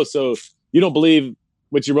 saying, "Oh, so you don't believe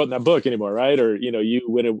what you wrote in that book anymore, right?" Or you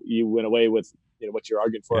went away with what you're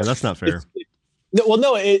arguing for. Yeah, that's not fair.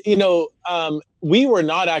 We were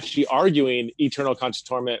not actually arguing eternal conscious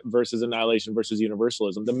torment versus annihilation versus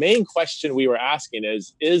universalism. The main question we were asking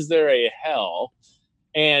is there a hell?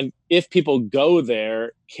 And if people go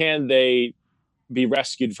there, can they be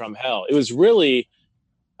rescued from hell? It was really...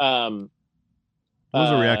 it was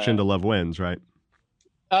a reaction to Love Wins, right?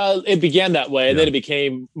 It began that way, and then it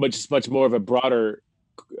became much more of a broader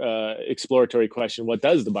exploratory question. What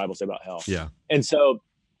does the Bible say about hell? Yeah. And so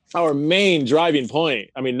our main driving point,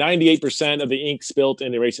 98% of the ink spilt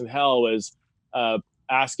in Erasing Hell was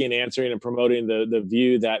asking, answering, and promoting the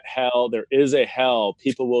view that there is a hell.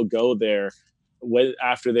 People will go there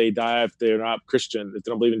after they die, if they're not Christian, if they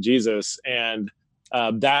don't believe in Jesus. And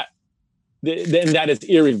that is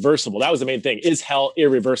irreversible. That was the main thing. Is hell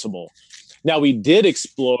irreversible? Now, we did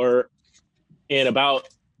explore in about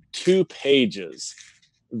 2 pages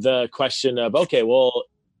the question of, okay, well,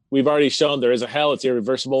 we've already shown there is a hell, it's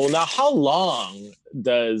irreversible. Now, how long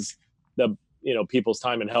does the people's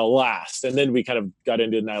time in hell last? And then we kind of got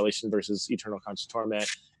into annihilation versus eternal conscious torment.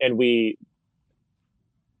 And a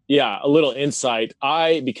little insight.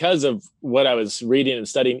 Because of what I was reading and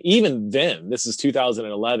studying, even then, this is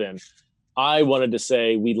 2011, I wanted to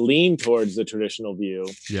say we lean towards the traditional view.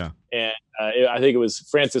 Yeah. And I think it was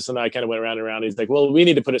Francis and I kind of went around and around. He's like, well, we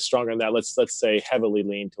need to put it stronger than that. Let's say heavily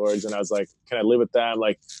lean towards. And I was like, can I live with that? I'm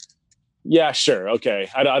like, yeah, sure. Okay.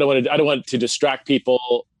 I don't want to distract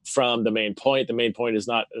people from the main point. The main point is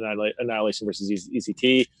not annihilation versus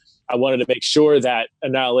ECT. I wanted to make sure that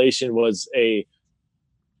annihilation was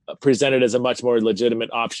presented as a much more legitimate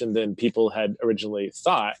option than people had originally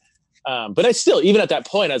thought. But I still, even at that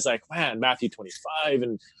point, I was like, man, Matthew 25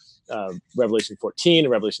 and Revelation 14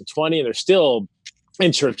 and Revelation 20, and they're still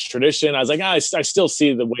in church tradition. I was like, I still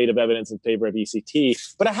see the weight of evidence in favor of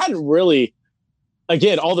ECT, but I hadn't really,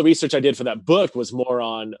 again, all the research I did for that book was more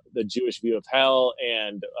on the Jewish view of hell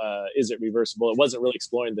and is it reversible? It wasn't really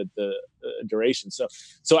exploring the duration.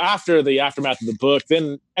 So after the aftermath of the book,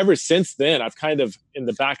 then ever since then, I've kind of, in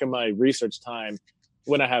the back of my research time,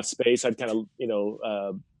 when I have space, I'd kind of,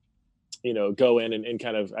 go in and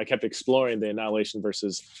kind of, I kept exploring the annihilation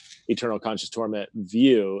versus eternal conscious torment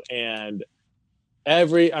view. And let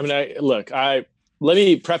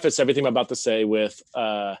me preface everything I'm about to say with,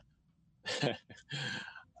 how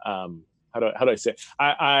do I say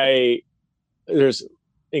it? There's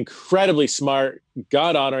incredibly smart,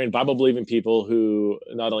 God-honoring, Bible-believing people who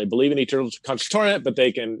not only believe in eternal conscious torment, but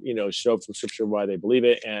they can, show from Scripture why they believe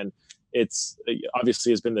it. And it's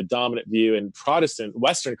obviously has been the dominant view in Protestant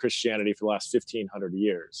Western Christianity for the last 1,500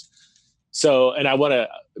 years. So, and I want to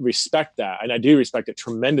respect that, and I do respect it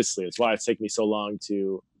tremendously. It's why it's taken me so long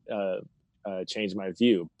to change my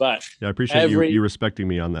view. But yeah, I appreciate you respecting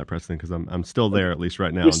me on that, Preston, because I'm still there, at least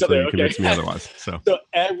right now, until you convince me otherwise. So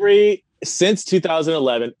since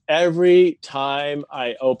 2011, every time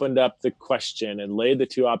I opened up the question and laid the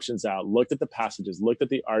 2 options out, looked at the passages, looked at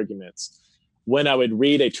the arguments, when I would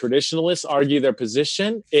read a traditionalist argue their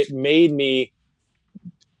position, it made me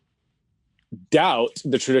doubt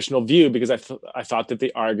the traditional view because I thought that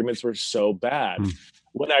the arguments were so bad.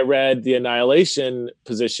 When I read the annihilation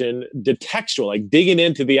position, textual, like digging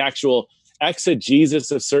into the actual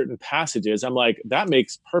exegesis of certain passages, I'm like, that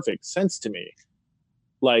makes perfect sense to me.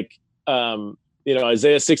 Like,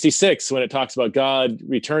 Isaiah 66, when it talks about God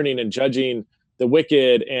returning and judging the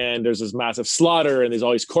wicked, and there's this massive slaughter, and there's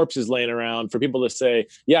all these corpses laying around, for people to say,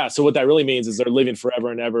 yeah, so what that really means is they're living forever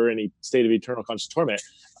and ever in a state of eternal conscious torment.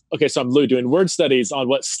 Okay, so I'm doing word studies on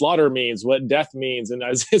what slaughter means, what death means, and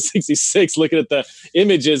Isaiah 66, looking at the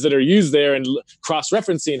images that are used there and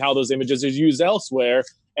cross-referencing how those images are used elsewhere,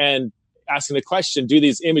 and asking the question, do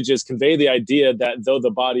these images convey the idea that though the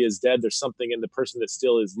body is dead, there's something in the person that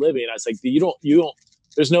still is living? I was like, you don't,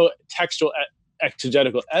 there's no textual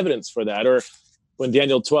exegetical evidence for that. Or when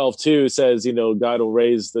Daniel 12:2 says, God will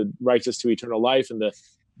raise the righteous to eternal life and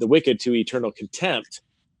the wicked to eternal contempt.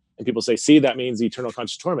 And people say, see, that means eternal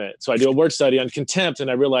conscious torment. So I do a word study on contempt,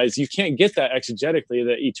 and I realize you can't get that exegetically,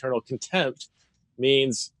 that eternal contempt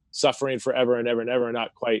means suffering forever and ever and ever, and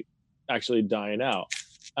not quite actually dying out.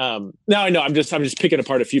 Now I know I'm just picking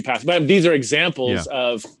apart a few passages, but these are examples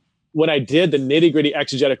of when I did the nitty-gritty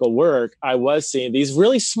exegetical work, I was seeing these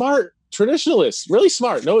really smart traditionalists, really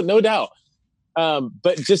smart, no doubt.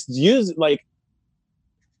 But just use, like,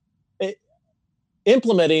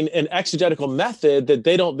 implementing an exegetical method that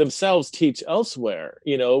they don't themselves teach elsewhere.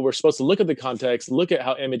 We're supposed to look at the context, look at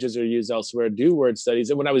how images are used elsewhere, do word studies.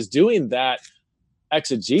 And when I was doing that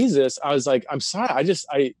exegesis, I was like, I'm sorry,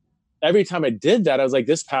 I every time I did that, I was like,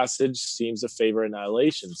 this passage seems to favor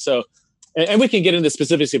annihilation. So, and we can get into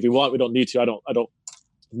specifics if we want. We don't need to. I don't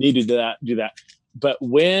need to do that. But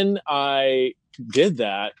when I did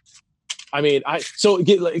that, I mean, to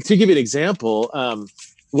give you an example,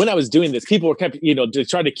 when I was doing this, people were kept, to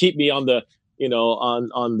try to keep me on the,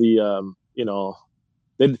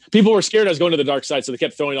 people were scared I was going to the dark side, so they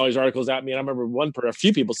kept throwing all these articles at me. And I remember a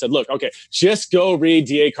few people said, "Look, okay, just go read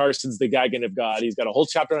D.A. Carson's The Gagging of God. He's got a whole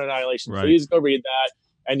chapter on annihilation. Right. Please go read that."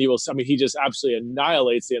 And you will. I mean, he just absolutely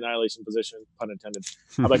annihilates the annihilation position, pun intended.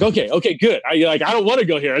 I'm like, okay, good. I don't want to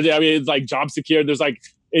go here. I mean, it's like job secure. There's like,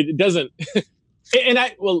 it doesn't. And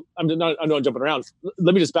I know I'm jumping around.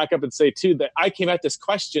 Let me just back up and say too that I came at this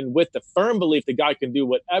question with the firm belief that God can do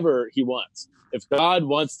whatever He wants. If God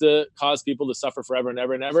wants to cause people to suffer forever and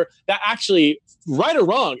ever and ever, that actually, right or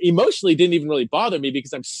wrong, emotionally didn't even really bother me,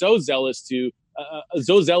 because I'm so zealous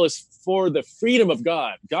for the freedom of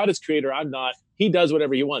God. God is creator. I'm not. He does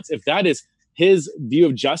whatever He wants. If that is His view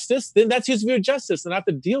of justice, then that's His view of justice, and I have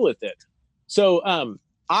to deal with it. So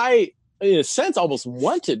I, in a sense, almost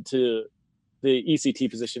wanted the ECT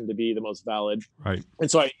position to be the most valid. Right. And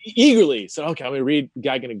so I eagerly said, okay, I'm going to read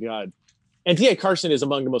Gagging of God. And D.A. Carson is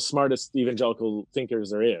among the most smartest evangelical thinkers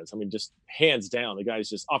there is. I mean, just hands down, the guy is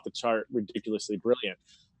just off the chart, ridiculously brilliant.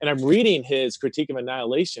 And I'm reading his Critique of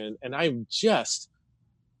Annihilation, and I'm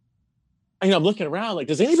looking around like,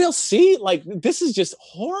 does anybody else see? Like, this is just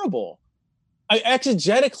horrible.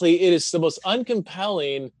 Exegetically, it is the most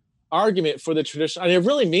uncompelling argument for the tradition. I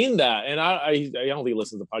really mean that. And I don't think he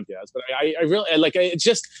listens to the podcast, but I really like, it's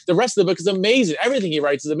just, the rest of the book is amazing. Everything he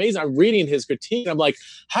writes is amazing. I'm reading his critique. I'm like,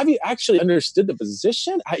 have you actually understood the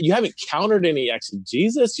position? You haven't countered any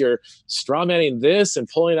exegesis. You're strawmanning this and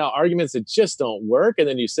pulling out arguments that just don't work. And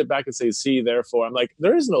then you sit back and say, see, therefore. I'm like,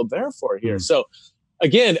 there is no therefore here. So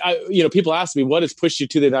again, people ask me, what has pushed you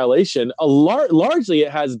to the annihilation? Largely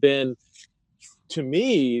it has been, to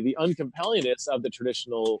me, the uncompellingness of the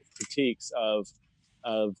traditional critiques of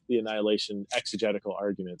the annihilation exegetical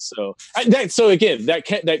arguments. So again,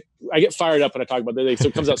 that I get fired up when I talk about that. So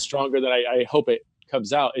it comes out stronger than I hope it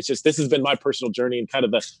comes out. It's just, this has been my personal journey and kind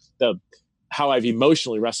of the how I've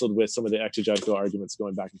emotionally wrestled with some of the exegetical arguments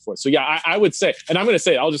going back and forth. So yeah, I would say, and I'm going to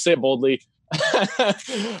say, I'll just say it boldly,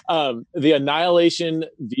 the annihilation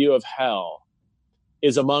view of hell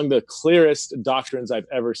is among the clearest doctrines I've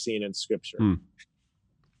ever seen in Scripture.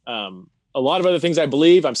 A lot of other things I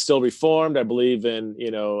believe. I'm still Reformed. I believe in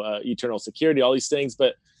eternal security, all these things,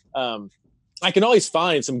 but I can always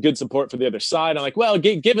find some good support for the other side. I'm like, well,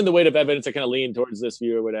 given the weight of evidence, I kind of lean towards this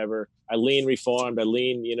view or whatever. I lean Reformed. I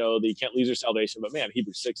lean, that you can't lose your salvation. But man,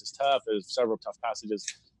 Hebrews 6 is tough. There's several tough passages.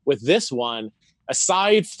 With this one,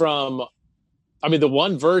 aside from, the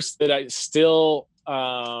one verse that I still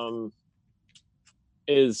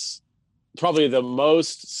is probably the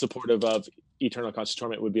most supportive of eternal conscious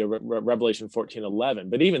torment would be a Revelation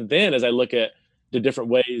 14:11. But even then, as I look at the different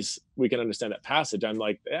ways we can understand that passage, I'm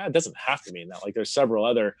like, it doesn't have to mean that. Like, there's several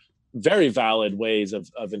other very valid ways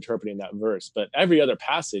of interpreting that verse. But every other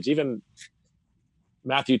passage, even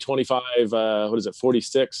Matthew 25,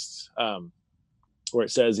 46, where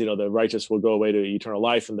it says, the righteous will go away to eternal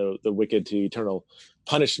life and the wicked to eternal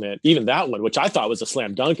punishment. Even that one, which I thought was a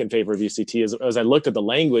slam dunk in favor of ECT, as I looked at the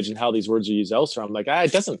language and how these words are used elsewhere, I'm like,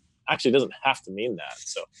 it doesn't have to mean that.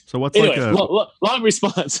 So what's anyway, like long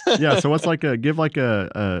response. Yeah. So what's like give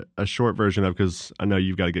a short version of, because I know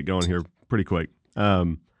you've got to get going here pretty quick.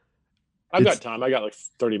 I've got time. I got like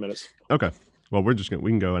 30 minutes. Okay. Well, we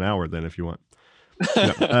can go an hour then if you want.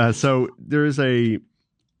 No. So there is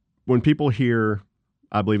when people hear,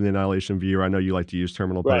 I believe in the annihilation view, I know you like to use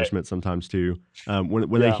terminal punishment sometimes too.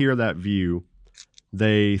 When they hear that view,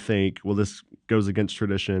 they think, well, this goes against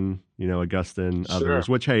tradition, Augustine, others,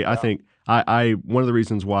 which, hey, I think I one of the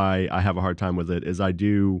reasons why I have a hard time with it is I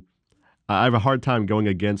have a hard time going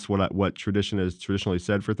against what tradition has traditionally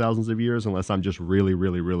said for thousands of years, unless I'm just really,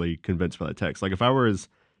 really, really convinced by the text. Like, if I were as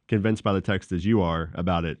convinced by the text as you are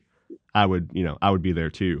about it, I would be there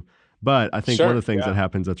too. But I think one of the things that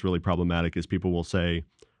happens that's really problematic is people will say,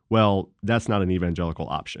 well, that's not an evangelical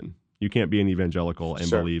option. You can't be an evangelical and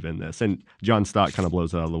believe in this. And John Stott kind of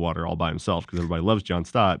blows it out of the water all by himself, because everybody loves John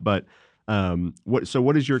Stott. But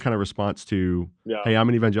what is your kind of response to, hey, I'm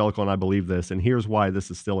an evangelical and I believe this, and here's why this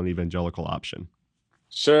is still an evangelical option?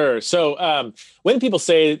 Sure. So when people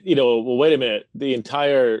say, well, wait a minute, the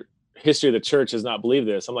entire history of the church has not believed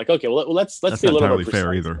this, I'm like, okay, well, let's be a little more precise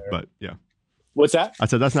fair either, there. But yeah. What's that? I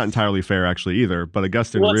said that's not entirely fair, actually, either. But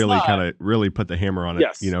Augustine Well, it's really not. really put the hammer on it,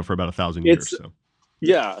 Yes. for about 1,000 years. It's So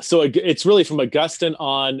Yeah. So it's really from Augustine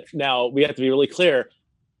on. Now we have to be really clear.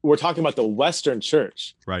 We're talking about the Western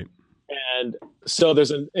Church. right, And so there's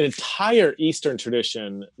an entire Eastern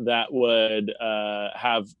tradition that would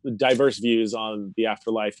have diverse views on the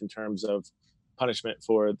afterlife in terms of punishment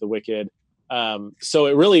for the wicked.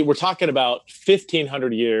 So we're talking about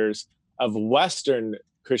 1,500 years of Western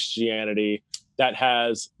Christianity that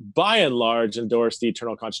has, by and large, endorsed the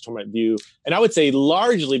eternal conscious torment view. And I would say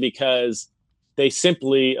largely because they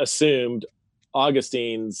simply assumed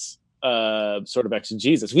Augustine's sort of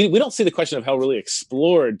exegesis. We don't see the question of hell really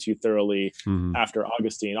explored too thoroughly after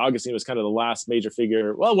Augustine. Augustine was kind of the last major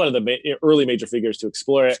figure, well, one of the early major figures to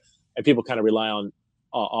explore it, and people kind of rely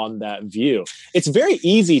on that view. It's very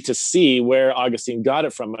easy to see where Augustine got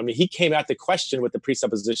it from. I mean, he came at the question with the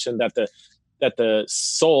presupposition that the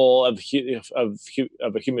soul of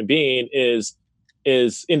a human being is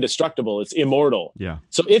indestructible, it's immortal. yeah,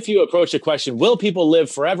 So if you approach a question, will people live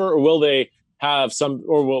forever, or will they have some,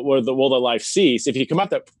 or will the life cease? If you come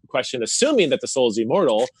at that question assuming that the soul is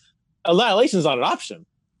immortal, annihilation is not an option.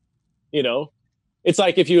 It's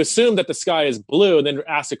like if you assume that the sky is blue and then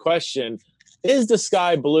ask the question, is the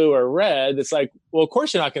sky blue or red? It's like, well, of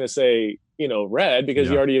course you're not going to say red, because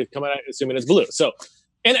you already come out assuming it's blue. So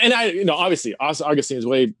and I obviously Augustine is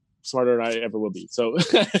way smarter than I ever will be. So well,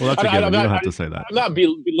 that's a given. You don't have to say that. I'm not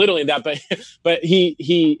belittling that, but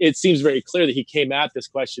he it seems very clear that he came at this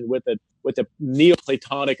question with a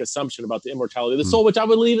Neoplatonic assumption about the immortality of the soul, which I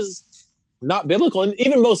believe is not biblical. And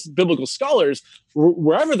even most biblical scholars,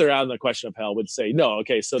 wherever they're at in the question of hell, would say no.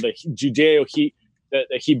 Okay, so the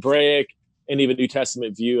the Hebraic and even New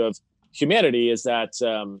Testament view of humanity is that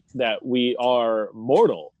we are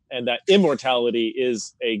mortal, and that immortality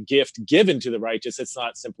is a gift given to the righteous. It's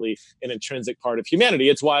not simply an intrinsic part of humanity.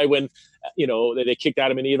 It's why when, they kicked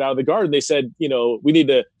Adam and Eve out of the garden, they said, we need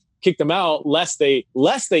to kick them out lest they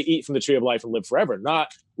eat from the tree of life and live forever,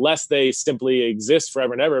 not lest they simply exist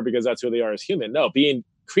forever and ever because that's who they are as human. No, being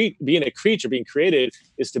a creature, being created,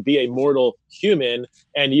 is to be a mortal human,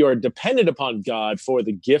 and you are dependent upon God for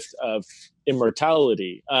the gift of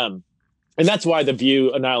immortality. And that's why the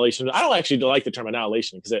view annihilation, I don't actually like the term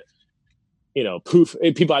annihilation, because it, poof,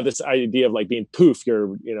 people have this idea of like being poof,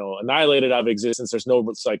 you're, annihilated out of existence. There's no,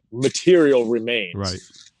 it's like material remains. Right.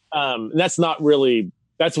 And that's not really,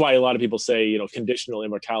 that's why a lot of people say, conditional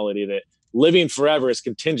immortality, that living forever is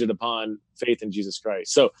contingent upon faith in Jesus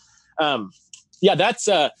Christ. So, that's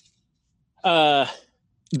an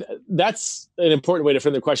important way to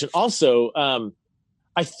frame the question. Also,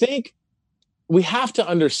 I think we have to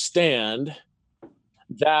understand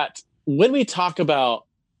that when we talk about,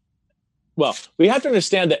 we have to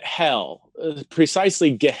understand that hell,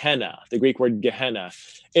 precisely Gehenna, the Greek word Gehenna,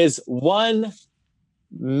 is one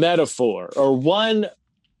metaphor or one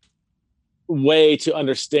way to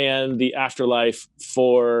understand the afterlife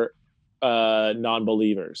for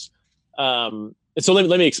non-believers. So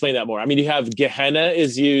let me explain that more. I mean, you have Gehenna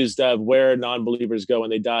is used of where non-believers go when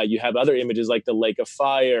they die. You have other images like the lake of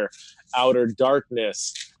fire, outer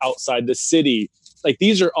darkness, outside the city. Like,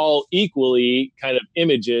 these are all equally kind of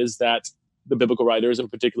images that the biblical writers, in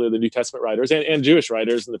particular the New Testament writers and Jewish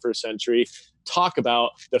writers in the first century, talk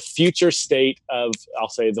about the future state of, I'll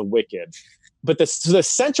say, the wicked. But the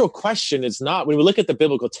central question is not, when we look at the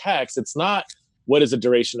biblical text, it's not what is the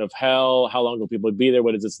duration of hell, how long will people be there,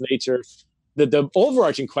 what is its nature. The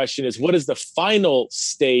overarching question is, what is the final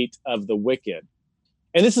state of the wicked?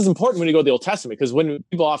 And this is important when you go to the Old Testament, because when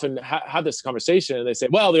people often have this conversation and they say,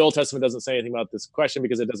 well, the Old Testament doesn't say anything about this question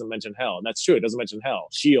because it doesn't mention hell. And that's true. It doesn't mention hell.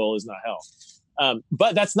 Sheol is not hell.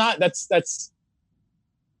 But that's not as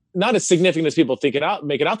significant as people make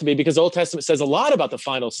it out to be, because the Old Testament says a lot about the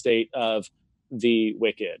final state of the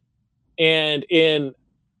wicked. And in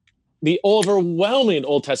the overwhelming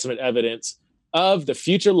Old Testament evidence of the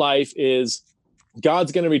future life is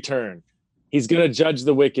God's going to return. He's going to judge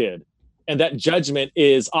the wicked. And that judgment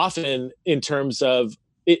is often in terms of,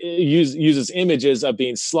 it uses images of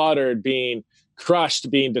being slaughtered, being crushed,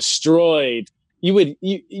 being destroyed.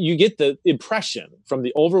 You get the impression from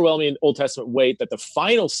the overwhelming Old Testament weight that the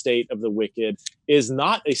final state of the wicked is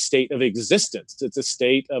not a state of existence. It's a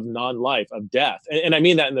state of non-life, of death. And I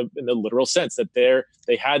mean that in the literal sense, that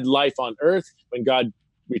they had life on earth. When God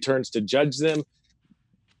returns to judge them,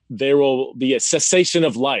 there will be a cessation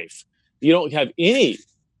of life. You don't have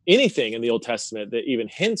anything in the Old Testament that even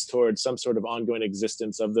hints towards some sort of ongoing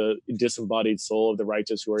existence of the disembodied soul of the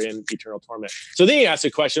righteous who are in eternal torment. So then you ask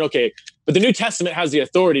the question, okay, but the New Testament has the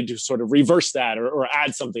authority to sort of reverse that or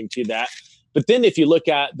add something to that. But then if you look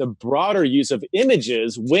at the broader use of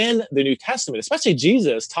images, when the New Testament, especially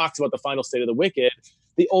Jesus, talks about the final state of the wicked,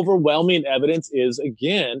 the overwhelming evidence is,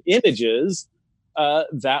 again, images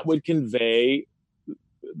that would convey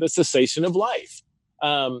the cessation of life.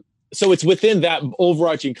 So it's within that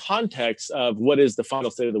overarching context of what is the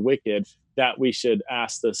final state of the wicked that we should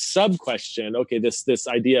ask the sub question. Okay, this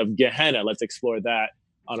idea of Gehenna, let's explore that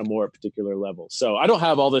on a more particular level. So I don't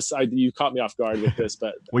have all this. You caught me off guard with this,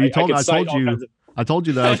 but well, I told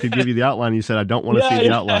you that I could give you the outline. You said I don't want to see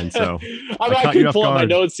the outline, so I could pull up my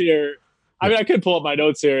notes here. I mean, I could pull up my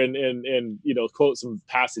notes here and quote some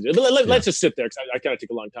passages. But let's just sit there because I kind of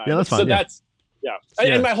take a long time. Yeah, that's fine. So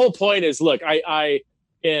And my whole point is, look, I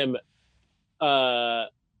am, I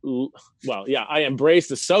embrace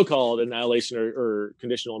the so-called annihilation or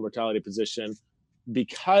conditional immortality position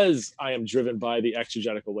because I am driven by the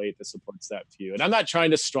exegetical weight that supports that view. And I'm not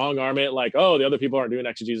trying to strong arm it like, oh, the other people aren't doing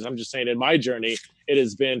exegesis. I'm just saying in my journey, it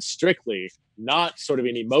has been strictly not sort of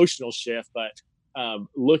an emotional shift, but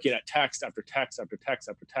looking at text after text after text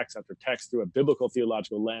after text after text through a biblical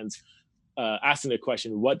theological lens, asking the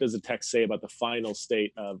question, what does the text say about the final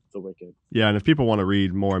state of the wicked? Yeah, and if people want to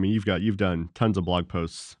read more, I mean, you've done tons of blog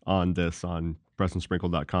posts on this on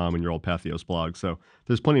PrestonSprinkle.com and your old Patheos blog. So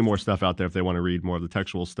there's plenty more stuff out there if they want to read more of the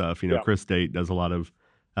textual stuff. Chris Date does a lot of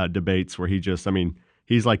debates where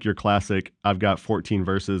he's like your classic, I've got 14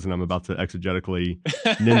 verses and I'm about to exegetically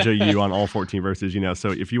ninja you on all 14 verses, So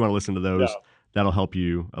if you want to listen to those, that'll help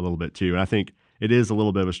you a little bit too. And I think it is a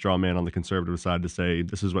little bit of a straw man on the conservative side to say,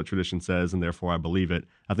 this is what tradition says and therefore I believe it.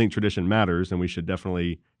 I think tradition matters and we should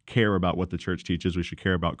definitely care about what the church teaches. We should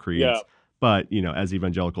care about creeds. Yeah. But, as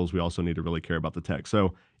evangelicals, we also need to really care about the text.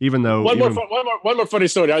 So even though... One more funny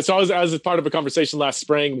story. So I was part of a conversation last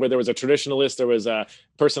spring where there was a traditionalist, there was a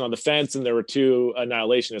person on the fence, and there were two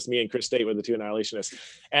annihilationists. Me and Chris Date were the two annihilationists.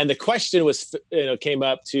 And the question was, came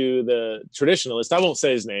up to the traditionalist. I won't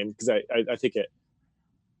say his name because I think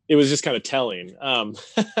it was just kind of telling.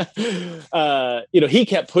 He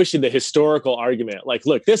kept pushing the historical argument. Like,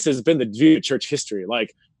 look, this has been the view of church history.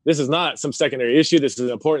 Like, this is not some secondary issue. This is an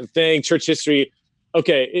important thing. Church history,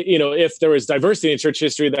 okay, if there was diversity in church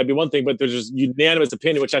history, that'd be one thing, but there's just unanimous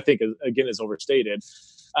opinion, which I think, is overstated.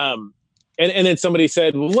 And then somebody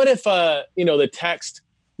said, well, what if, the text,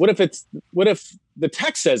 what if the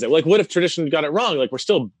text says it? Like, what if tradition got it wrong? Like, we're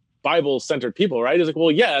still Bible-centered people, right? It's like, well,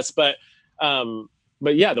 yes, but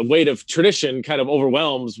yeah, the weight of tradition kind of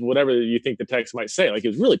overwhelms whatever you think the text might say. Like, it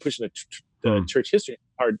was really pushing the church history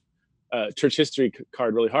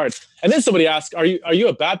card really hard. And then somebody asked, are you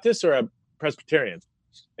a Baptist or a Presbyterian? And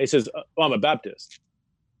he says, oh, I'm a Baptist.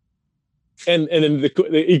 And then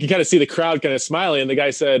you can kind of see the crowd kind of smiling. And the guy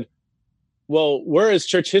said, well, where is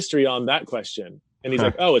church history on that question? And he's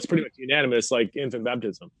like, oh, it's pretty much unanimous, like infant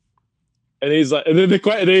baptism. And he's like, and then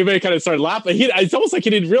everybody kind of started laughing. It's almost like he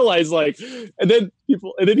didn't realize, like, and then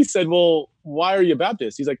he said, well, why are you a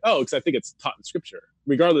Baptist? He's like, oh, because I think it's taught in Scripture,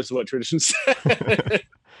 regardless of what tradition said.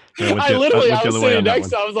 I was sitting next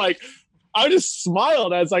to him. I was like, I just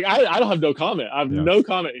smiled. I was like, I don't have no comment. I have no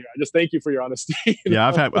comment here. I just thank you for your honesty.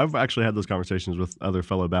 Yeah, I've actually had those conversations with other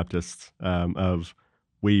fellow Baptists of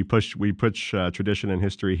we push tradition and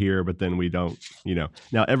history here, but then we don't.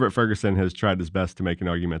 Now Everett Ferguson has tried his best to make an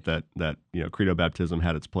argument that credo baptism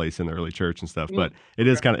had its place in the early church and stuff. But it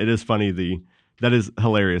is funny. That is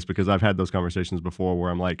hilarious because I've had those conversations before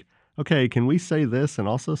where I'm like, okay, can we say this and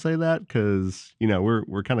also say that? Because,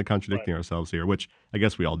 we're kind of contradicting ourselves here, which I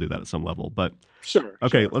guess we all do that at some level. But sure.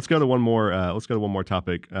 Okay, let's go to one more.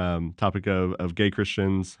 Topic. Topic of gay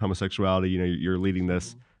Christians, homosexuality. You're leading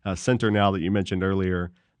this center now that you mentioned earlier.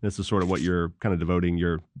 This is sort of what you're kind of devoting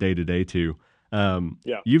your day to day to.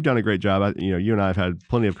 You've done a great job. You and I have had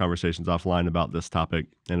plenty of conversations offline about this topic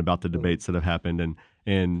and about the debates that have happened,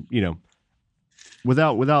 and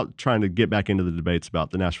without trying to get back into the debates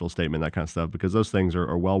about the Nashville Statement, that kind of stuff, because those things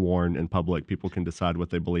are well worn in public. People can decide what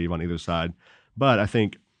they believe on either side. But I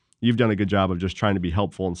think you've done a good job of just trying to be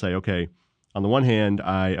helpful and say, okay, on the one hand,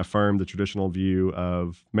 I affirm the traditional view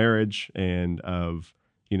of marriage and of,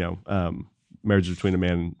 marriage between a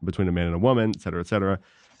man and a woman, et cetera, et cetera.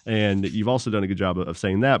 And you've also done a good job of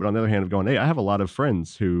saying that. But on the other hand, of going, hey, I have a lot of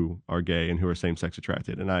friends who are gay and who are same-sex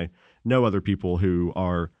attracted. And I know other people who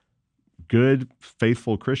are good,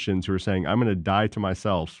 faithful Christians who are saying, I'm going to die to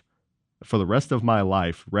myself for the rest of my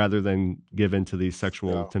life rather than give in to these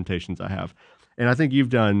sexual temptations I have. And I think you've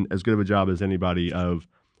done as good of a job as anybody of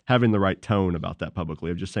having the right tone about that publicly,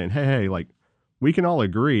 of just saying, hey, like, we can all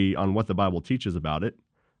agree on what the Bible teaches about it,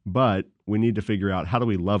 but we need to figure out, how do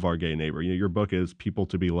we love our gay neighbor? Your book is People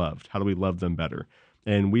to be Loved. How do we love them better?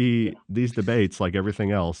 And these debates, like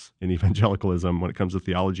everything else in evangelicalism, when it comes to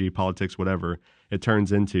theology, politics, whatever, it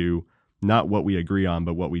turns into not what we agree on,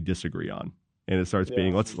 but what we disagree on. And it starts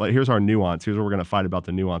being, here's our nuance. Here's what we're going to fight about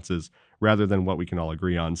the nuances rather than what we can all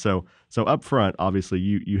agree on. So up front, obviously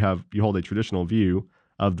you hold a traditional view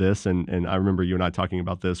of this. And I remember you and I talking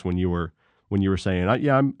about this when you were saying, I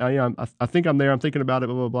think I'm there. I'm thinking about it,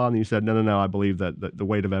 blah, blah, blah. And you said, no, I believe that the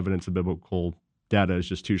weight of evidence of biblical data is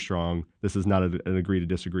just too strong. This is not an agree to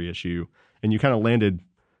disagree issue. And you kind of landed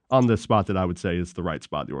on the spot that I would say is the right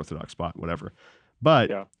spot, the orthodox spot, whatever.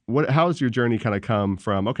 But how has your journey kind of come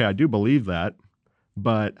from, okay, I do believe that,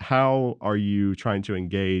 but how are you trying to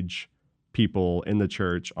engage people in the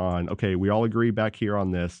church on, okay, we all agree back here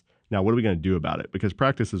on this. Now, what are we going to do about it? Because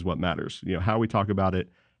practice is what matters. How we talk about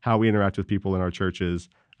it, how we interact with people in our churches.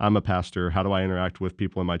 I'm a pastor. How do I interact with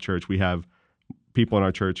people in my church? We have people in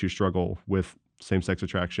our church who struggle with same-sex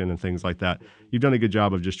attraction and things like that. You've done a good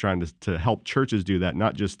job of just trying to help churches do that,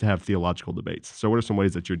 not just to have theological debates. So what are some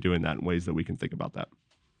ways that you're doing that and ways that we can think about that?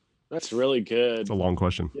 That's really good. It's a long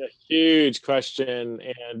question. Yeah, huge question.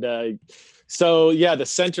 And the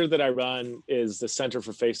center that I run is the Center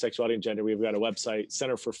for Faith, Sexuality, and Gender. We've got a website,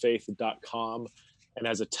 centerforfaith.com, and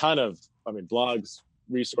has a ton of, blogs,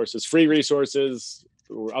 resources, free resources,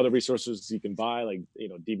 or other resources you can buy, like,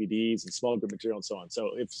 DVDs and small group material and so on.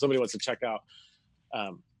 So if somebody wants to check out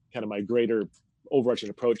kind of my greater overarching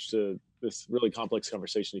approach to this really complex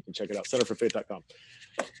conversation, you can check it out, centerforfaith.com.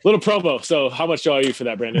 Little promo. So how much do I owe you for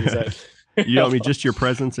that, Brandon? Is that just your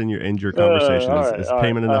presence and your conversation is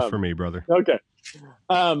payment enough for me, brother. Okay.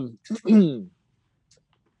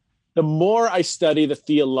 The more I study the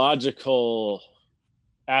theological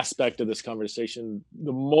aspect of this conversation,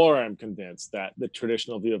 the more I'm convinced that the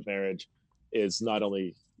traditional view of marriage is not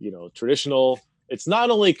only, traditional, it's not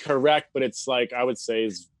only correct, but it's like, I would say,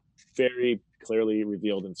 is very clearly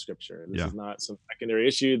revealed in Scripture. And this is not some secondary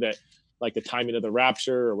issue that, like the timing of the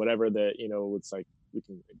rapture or whatever, that, it's like we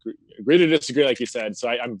can agree to disagree, like you said. So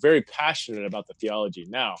I'm very passionate about the theology.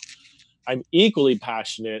 Now, I'm equally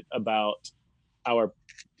passionate about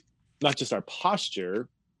not just our posture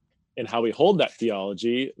and how we hold that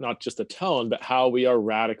theology, not just the tone, but how we are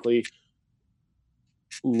radically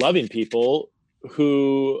loving people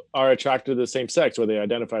who are attracted to the same sex, whether they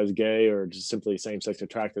identify as gay or just simply same-sex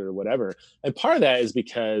attracted or whatever. And part of that is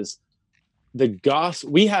because the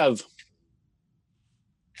gospel, we have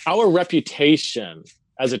our reputation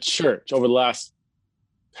as a church over the last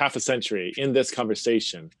half a century in this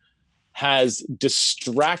conversation has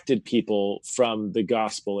distracted people from the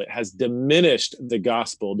gospel. It has diminished the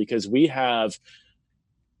gospel because we have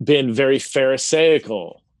been very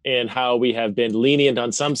Pharisaical in how we have been lenient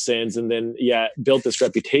on some sins and then yet built this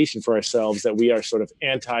reputation for ourselves that we are sort of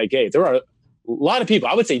anti-gay. There are a lot of people,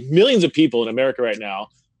 I would say millions of people in America right now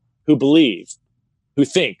who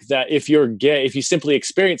think that if you're gay, if you simply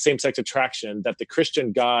experience same-sex attraction, that the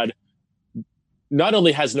Christian God not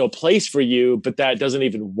only has no place for you, but that doesn't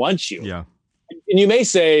even want you. Yeah. And you may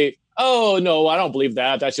say, oh, no, I don't believe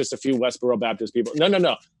that. That's just a few Westboro Baptist people.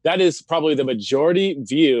 No. That is probably the majority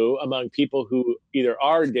view among people who either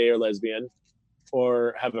are gay or lesbian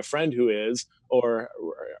or have a friend who is, or,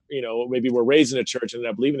 maybe were raised in a church and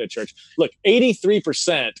ended up leaving a church. Look,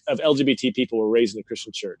 83% of LGBT people were raised in a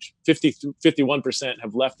Christian church. 51%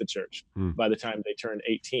 have left the church by the time they turn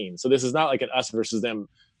 18. So this is not like an us versus them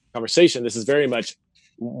conversation. This is very much,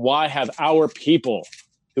 why have our people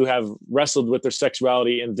who have wrestled with their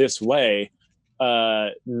sexuality in this way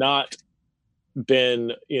not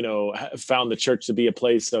been, found the church to be a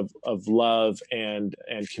place of love and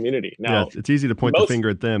community. Now, it's easy to point the finger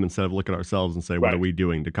at them instead of look at ourselves and say, what are we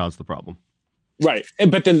doing to cause the problem? Right.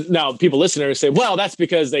 But then now people listening and say, well, that's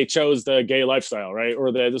because they chose the gay lifestyle, right?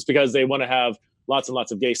 Or that's because they want to have lots and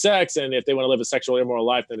lots of gay sex. And if they want to live a sexually immoral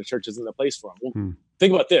life, then the church isn't the place for them. Well,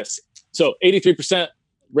 think about this. So 83%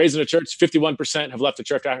 raised in a church, 51% have left the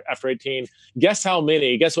church after 18. Guess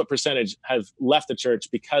what percentage have left the church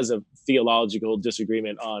because of theological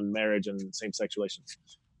disagreement on marriage and same-sex relations?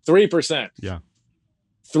 3%. Yeah.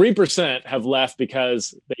 3% have left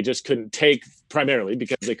because they just couldn't primarily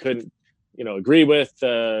because they couldn't, agree with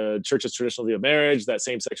the church's traditional view of marriage, that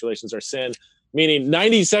same-sex relations are sin, meaning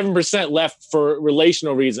 97% left for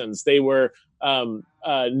relational reasons. They were,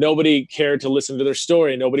 nobody cared to listen to their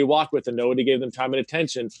story. Nobody walked with them. Nobody gave them time and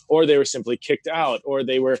attention, or they were simply kicked out, or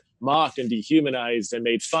they were mocked and dehumanized and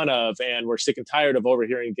made fun of and were sick and tired of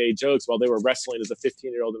overhearing gay jokes while they were wrestling as a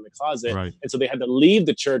 15-year-old in the closet. Right. And so they had to leave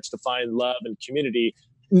the church to find love and community,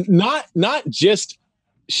 not just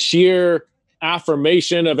sheer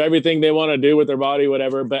affirmation of everything they want to do with their body,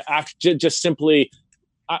 whatever, but just simply,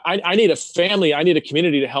 I need a family, I need a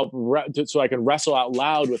community to help so I can wrestle out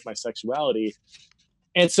loud with my sexuality.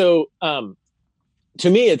 And so to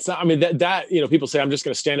me, it's not, I mean, people say, I'm just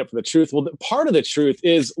going to stand up for the truth. Well, part of the truth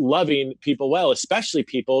is loving people well, especially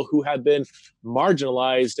people who have been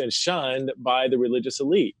marginalized and shunned by the religious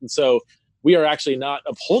elite. And so we are actually not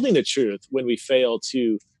upholding the truth when we fail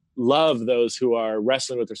to love those who are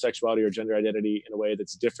wrestling with their sexuality or gender identity in a way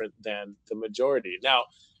that's different than the majority. Now,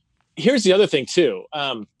 here's the other thing too.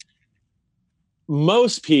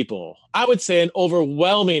 Most people, I would say an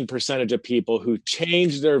overwhelming percentage of people who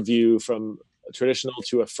change their view from traditional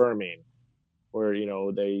to affirming, where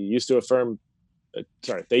they used to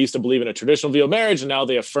they used to believe in a traditional view of marriage, and now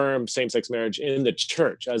they affirm same-sex marriage in the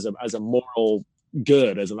church as a moral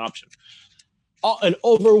good, as an option. An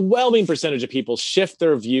overwhelming percentage of people shift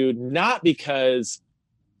their view not because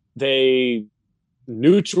they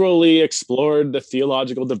neutrally explored the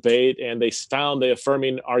theological debate and they found the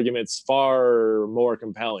affirming arguments far more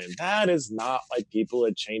compelling. That is not why people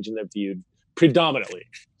are changing their view predominantly.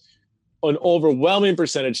 An overwhelming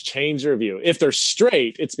percentage change their view. If they're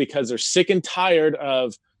straight, it's because they're sick and tired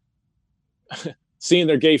of seeing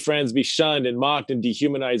their gay friends be shunned and mocked and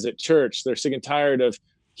dehumanized at church. They're sick and tired of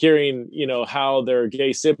hearing, how their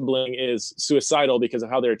gay sibling is suicidal because of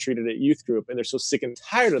how they're treated at youth group. And they're so sick and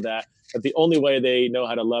tired of that the only way they know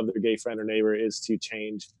how to love their gay friend or neighbor is to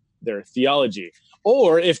change their theology.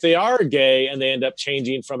 Or if they are gay and they end up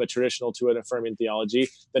changing from a traditional to an affirming theology,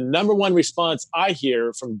 the number one response I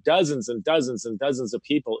hear from dozens and dozens and dozens of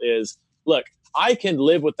people is, look, I can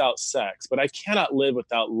live without sex, but I cannot live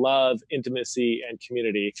without love, intimacy, and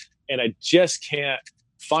community. And I just can't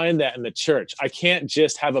find that in the church. I can't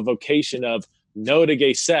just have a vocation of no to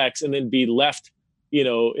gay sex and then be left,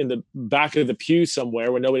 in the back of the pew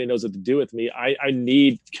somewhere where nobody knows what to do with me. I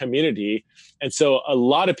need community. And so a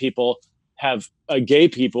lot of people have gay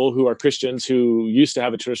people who are Christians who used to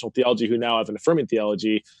have a traditional theology who now have an affirming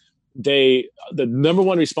theology. The number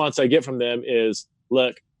one response I get from them is,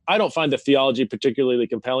 look, I don't find the theology particularly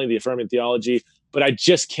compelling, the affirming theology, but I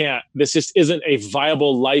just can't. This just isn't a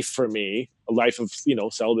viable life for me, a life of,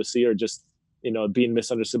 celibacy or just, being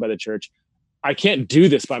misunderstood by the church. I can't do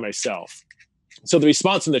this by myself. So the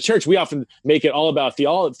response in the church, we often make it all about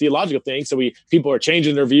theological things. So people are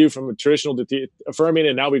changing their view from a traditional to affirming,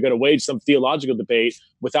 and now we're going to wage some theological debate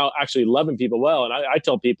without actually loving people well. And I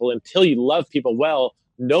tell people, until you love people well,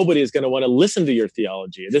 nobody is going to want to listen to your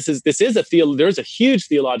theology. There's a huge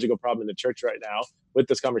theological problem in the church right now with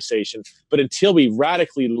this conversation. But until we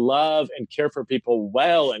radically love and care for people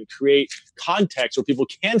well and create context where people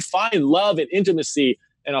can find love and intimacy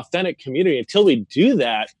and authentic community, until we do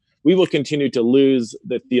that, we will continue to lose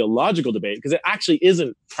the theological debate, because it actually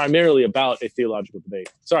isn't primarily about a theological debate.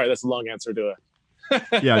 Sorry, that's a long answer to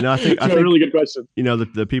yeah, no, I think a really good question.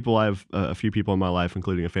 The people I have, a few people in my life,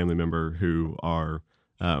 including a family member, who are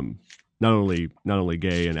not only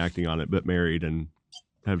gay and acting on it, but married and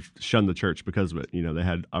have shunned the church because of it.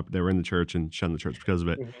 They were in the church and shunned the church because of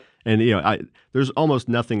it. Mm-hmm. And there's almost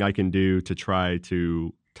nothing I can do to try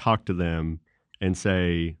to talk to them and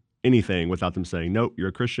say anything without them saying, nope, you're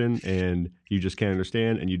a Christian and you just can't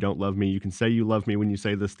understand and you don't love me. You can say you love me when you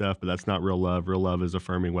say this stuff, but that's not real love. Real love is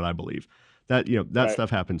affirming what I believe. That right.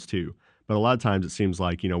 Stuff happens too. But a lot of times it seems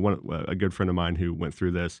like, a good friend of mine who went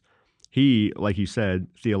through this, he, like you said,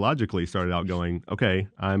 theologically started out going, okay,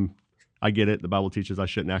 I get it. The Bible teaches I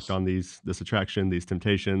shouldn't act on this attraction, these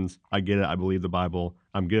temptations. I get it. I believe the Bible.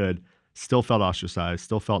 I'm good. Still felt ostracized,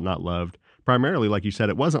 still felt not loved. Primarily, like you said,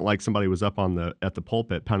 it wasn't like somebody was up at the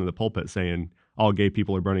pulpit, pounding the pulpit saying all gay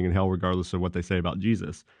people are burning in hell regardless of what they say about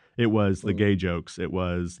Jesus. It was the gay jokes. It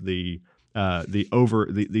was the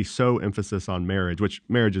so emphasis on marriage, which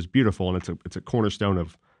marriage is beautiful and it's a cornerstone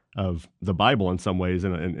of the Bible in some ways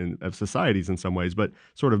and of societies in some ways, but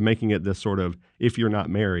sort of making it this sort of, if you're not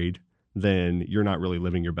married, then you're not really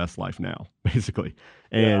living your best life now, basically.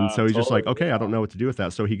 And so he's just like, okay, I don't know what to do with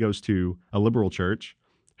that. So he goes to a liberal church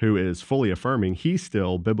who is fully affirming. He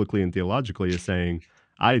still biblically and theologically is saying,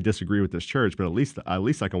 I disagree with this church, but at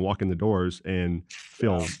least I can walk in the doors and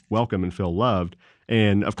feel welcome and feel loved.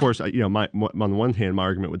 And of course, on the one hand, my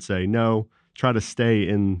argument would say, no, try to stay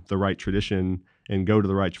in the right tradition and go to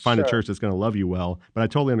the right, find a church that's going to love you well. But I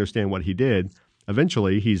totally understand what he did.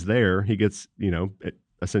 Eventually, he's there. He gets,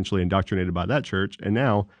 essentially indoctrinated by that church. And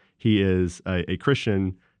now he is a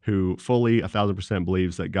Christian who fully 1,000%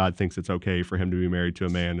 believes that God thinks it's okay for him to be married to a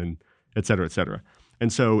man, and et cetera, et cetera.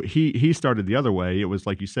 And so he started the other way. It was,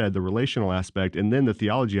 like you said, the relational aspect, and then the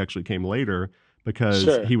theology actually came later, because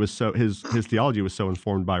he was his theology was so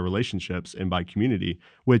informed by relationships and by community,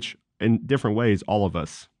 which in different ways all of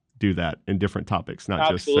us do that in different topics, not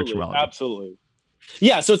just Absolutely. sexuality. Absolutely.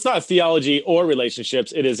 Yeah, so it's not theology or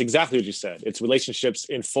relationships. It is exactly what you said. It's relationships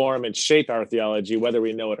inform and shape our theology, whether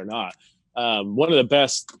we know it or not. One of the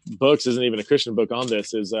best books, isn't even a Christian book on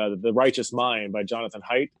this, is The Righteous Mind by Jonathan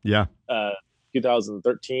Haidt, Yeah.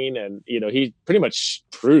 2013. And, he pretty much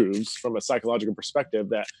proves from a psychological perspective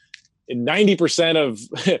that 90% of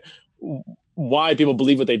why people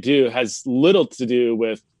believe what they do has little to do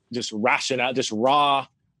with just raw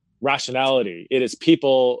rationality. It is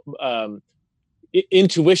people,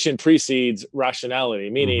 intuition precedes rationality,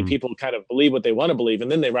 meaning people kind of believe what they want to believe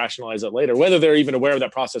and then they rationalize it later, whether they're even aware of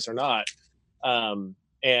that process or not.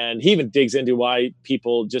 And he even digs into why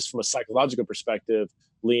people, just from a psychological perspective,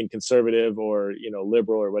 lean conservative or,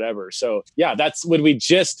 liberal or whatever. So yeah, that's when we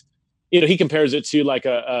just, he compares it to like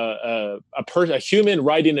a human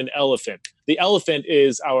riding an elephant. The elephant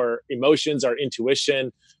is our emotions, our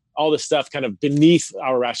intuition, all the stuff kind of beneath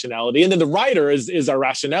our rationality. And then the rider is our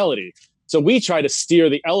rationality. So we try to steer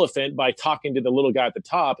the elephant by talking to the little guy at the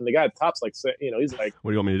top, and the guy at the top's like, he's like,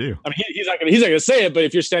 "What do you want me to do?" I mean, he's not gonna say it, but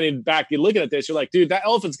if you're standing back, you're looking at this, you're like, "Dude, that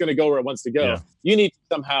elephant's gonna go where it wants to go." Yeah. You need to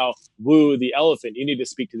somehow woo the elephant. You need to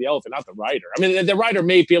speak to the elephant, not the rider. I mean, the rider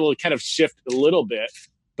may be able to kind of shift a little bit,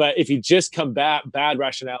 but if you just combat bad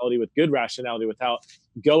rationality with good rationality without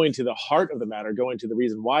going to the heart of the matter, going to the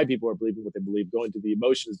reason why people are believing what they believe, going to the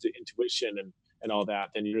emotions, the intuition, and all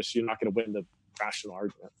that, then you're not going to win the rational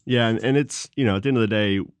argument. Yeah, and it's, at the end of the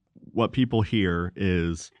day, what people hear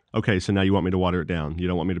is, okay, so now you want me to water it down. You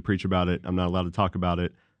don't want me to preach about it. I'm not allowed to talk about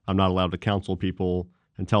it. I'm not allowed to counsel people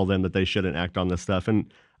and tell them that they shouldn't act on this stuff.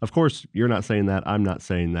 And of course, you're not saying that. I'm not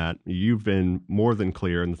saying that. You've been more than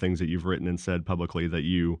clear in the things that you've written and said publicly that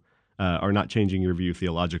you are not changing your view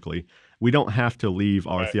theologically. We don't have to leave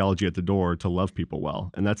our theology at the door to love people well.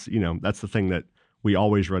 And that's, that's the thing that we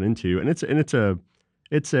always run into. And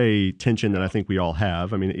it's a tension that I think we all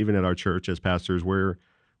have. I mean, even at our church as pastors, we're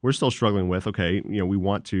still struggling with, okay, we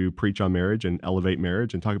want to preach on marriage and elevate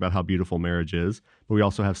marriage and talk about how beautiful marriage is. But we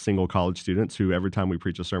also have single college students who every time we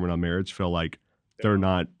preach a sermon on marriage feel like they're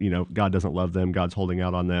not, God doesn't love them, God's holding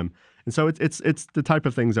out on them. And so it's the type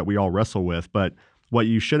of things that we all wrestle with. But what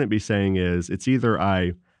you shouldn't be saying is it's either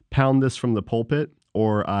I pound this from the pulpit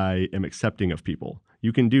or I am accepting of people.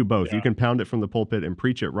 You can do both. Yeah. You can pound it from the pulpit and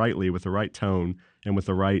preach it rightly with the right tone and with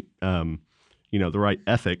the right, the right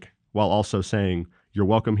ethic, while also saying you're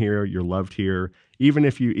welcome here, you're loved here. Even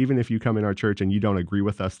if you come in our church and you don't agree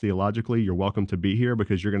with us theologically, you're welcome to be here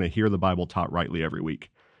because you're going to hear the Bible taught rightly every week,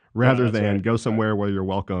 rather than go somewhere where you're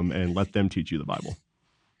welcome and let them teach you the Bible.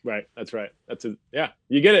 Right. That's right. That's it. Yeah.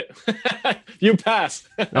 You get it. You pass.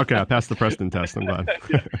 Okay. I passed the Preston test. I'm glad.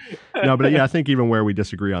 No, but yeah, I think even where we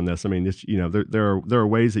disagree on this, I mean, it's, there are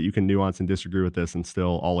ways that you can nuance and disagree with this and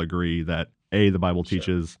still all agree that A, the Bible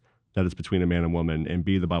teaches that it's between a man and woman, and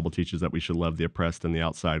B, the Bible teaches that we should love the oppressed and the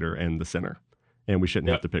outsider and the sinner, and we shouldn't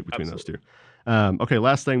have to pick between those two. Okay.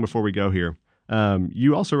 Last thing before we go here.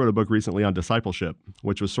 You also wrote a book recently on discipleship,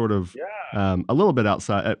 which was sort of a little bit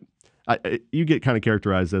outside. You get kind of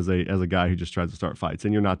characterized as a guy who just tries to start fights,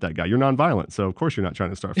 and you're not that guy. You're nonviolent, so of course you're not trying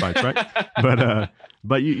to start fights, right?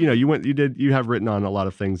 But you have written on a lot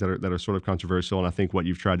of things that are sort of controversial, and I think what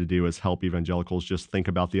you've tried to do is help evangelicals just think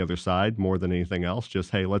about the other side more than anything else. Just,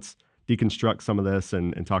 hey, let's deconstruct some of this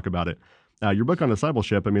and talk about it. Your book on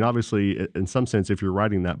discipleship, I mean, obviously, in some sense, if you're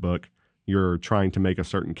writing that book, you're trying to make a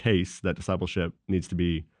certain case that discipleship needs to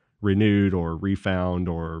be renewed or refound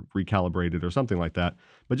or recalibrated or something like that.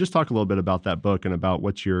 But just talk a little bit about that book and about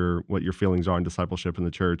what your feelings are on discipleship in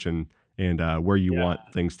the church and where you want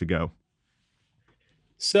things to go.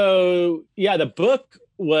 So the book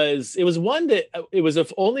was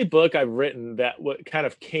the only book I've written that what kind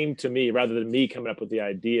of came to me rather than me coming up with the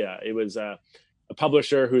idea. It was a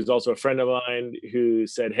publisher who's also a friend of mine who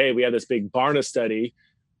said, "Hey, we have this big Barna study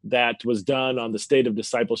that was done on the state of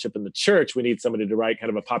discipleship in the church. We need somebody to write kind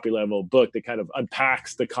of a popular level book that kind of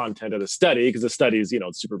unpacks the content of the study, because the study is,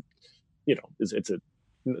 super, it's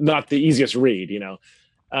not the easiest read,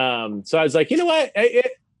 So I was like, you know what,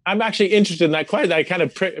 I'm actually interested in that quite. I kind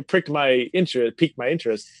of piqued my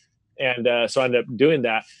interest. And so I ended up doing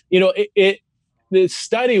that. The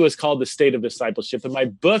study was called The State of Discipleship, and my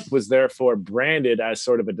book was therefore branded as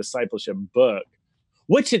sort of a discipleship book,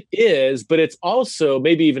 which it is, but it's also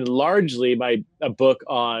maybe even largely a book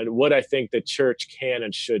on what I think the church can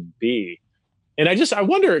and should be. And I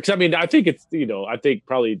wonder, because I think it's, I think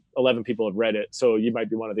probably 11 people have read it, so you might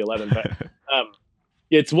be one of the 11, but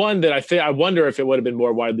it's one that I wonder if it would have been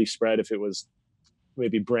more widely spread if it was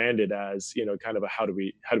maybe branded as, kind of a how do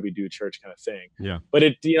we do church kind of thing. Yeah. But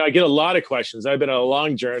I get a lot of questions. I've been on a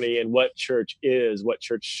long journey in what church is, what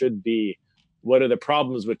church should be, what are the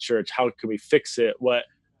problems with church, how can we fix it, what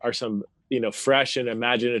are some fresh and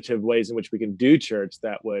imaginative ways in which we can do church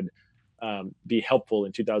that would be helpful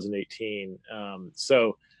in 2018.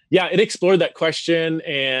 So yeah, it explored that question.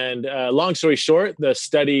 And long story short, the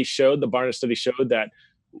Barna study showed that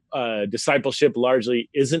discipleship largely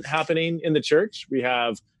isn't happening in the church. We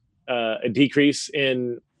have a decrease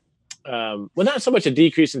in, not so much a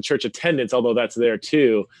decrease in church attendance, although that's there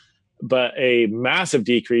too, but a massive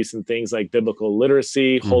decrease in things like biblical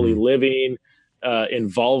literacy, holy living,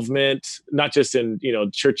 involvement, not just in,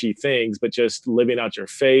 churchy things, but just living out your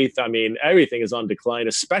faith. I mean, everything is on decline,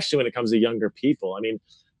 especially when it comes to younger people. I mean,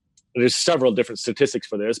 there's several different statistics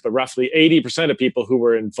for this, but roughly 80% of people who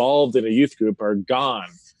were involved in a youth group are gone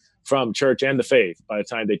from church and the faith by the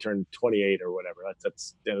time they turn 28 or whatever.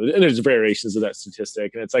 That's and there's variations of that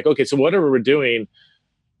statistic. And it's like, okay, so whatever we're doing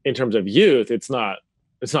in terms of youth, it's not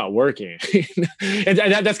working.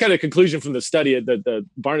 and that's kind of the conclusion from the study, the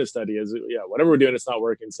Barna study is, whatever we're doing, it's not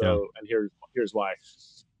working. So, and here's why.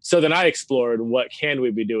 So then I explored what can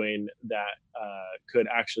we be doing that could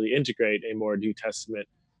actually integrate a more New Testament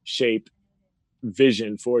shape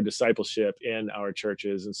vision for discipleship in our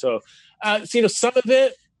churches. And so, some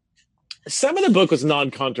of the book was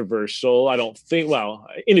non-controversial. I don't think, well,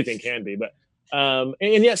 anything can be, but,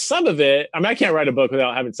 and yet some of it, I mean, I can't write a book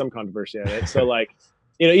without having some controversy in it. So like,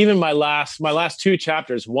 even my last two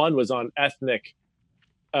chapters, one was on ethnic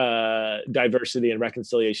diversity and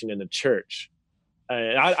reconciliation in the church.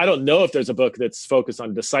 I don't know if there's a book that's focused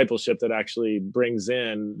on discipleship that actually brings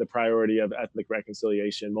in the priority of ethnic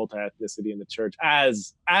reconciliation, multi-ethnicity in the church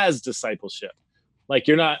as discipleship. Like,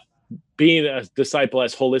 you're not being a disciple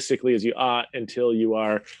as holistically as you ought until you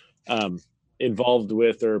are involved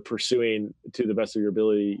with or pursuing to the best of your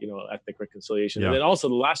ability, ethnic reconciliation. Yeah. And then also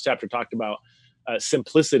the last chapter talked about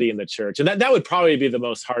simplicity in the church. And that would probably be the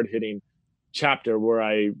most hard-hitting chapter, where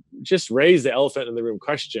I just raised the elephant in the room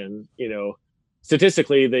question.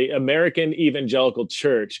 Statistically, the American evangelical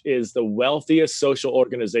church is the wealthiest social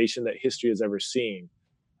organization that history has ever seen.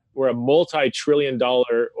 We're a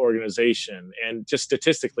multi-trillion-dollar organization. And just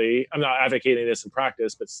statistically, I'm not advocating this in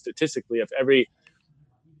practice, but statistically, if every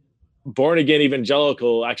born-again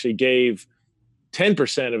evangelical actually gave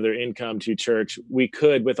 10% of their income to church, we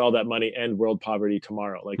could, with all that money, end world poverty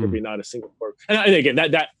tomorrow. Like, there'd be not a single poor. And again,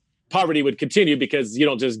 that poverty would continue, because you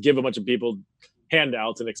don't just give a bunch of people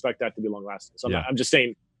handouts and expect that to be long lasting. So I'm just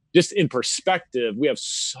saying, just in perspective, we have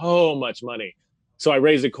so much money. So I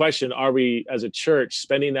raised the question, are we as a church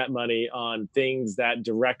spending that money on things that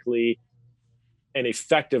directly and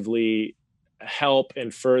effectively help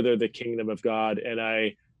and further the kingdom of God?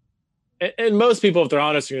 And most people, if they're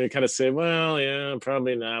honest, are going to kind of say, well, yeah,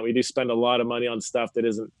 probably not. We do spend a lot of money on stuff that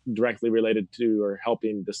isn't directly related to or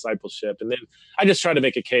helping discipleship. And then I just try to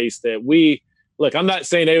make a case that I'm not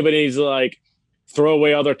saying everybody needs to like throw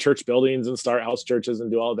away all their church buildings and start house churches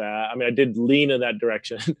and do all that. I mean, I did lean in that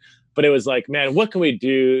direction, but it was like, man, what can we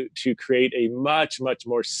do to create a much, much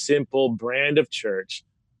more simple brand of church?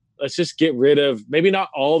 Let's just get rid of maybe not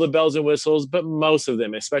all the bells and whistles, but most of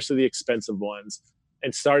them, especially the expensive ones,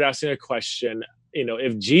 and start asking a question.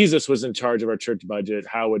 If Jesus was in charge of our church budget,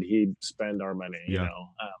 how would he spend our money?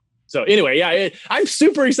 So anyway, I'm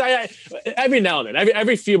super excited. Every now and then,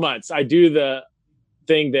 every few months, I do the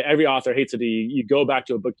thing that every author hates to do. You go back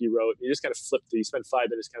to a book you wrote, and you just kind of flip through. You spend 5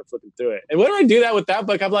 minutes kind of flipping through it. And when I do that with that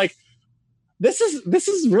book, I'm like, this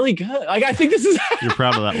is really good. Like, I think this is. You're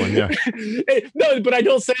proud of that one, yeah. No, but I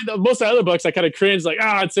don't say that. Most of the other books, I kind of cringe, like,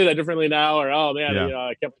 I'd say that differently now, or oh man,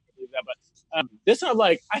 I can't believe that. But this one, I'm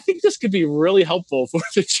like, I think this could be really helpful for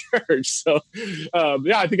the church. So,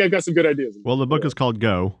 I think I've got some good ideas. Well, the book is called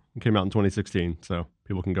Go. It came out in 2016, so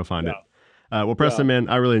people can go find it. Well, Preston, man,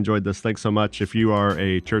 I really enjoyed this. Thanks so much. If you are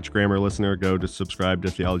a Church Grammar listener, go to subscribe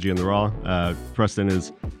to Theology in the Raw. Preston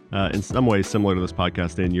is in some ways similar to this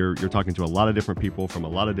podcast, and you're talking to a lot of different people from a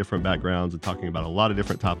lot of different backgrounds and talking about a lot of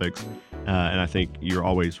different topics. And I think you're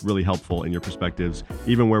always really helpful in your perspectives.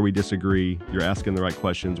 Even where we disagree, you're asking the right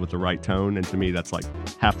questions with the right tone. And to me, that's like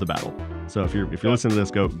half the battle. So if you're listening to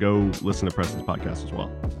this, go listen to Preston's podcast as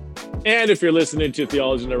well. And if you're listening to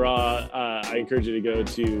Theology in the Raw, I encourage you to go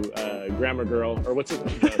to Grammar Girl, or what's it?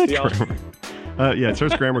 Theology.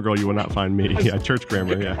 Church Grammar Girl, you will not find me. Yeah, Church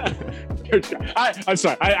Grammar, yeah. I'm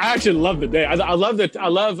sorry. I actually love the day. I love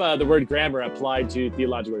the word grammar applied to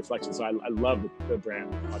theological reflection. So I love the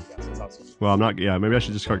brand podcast. It's awesome. Well, I'm not. Yeah, maybe I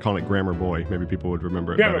should just start calling it Grammar Boy. Maybe people would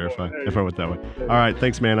remember it better if I went that way. All right,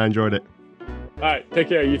 thanks, man. I enjoyed it. All right, take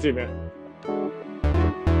care. You too, man.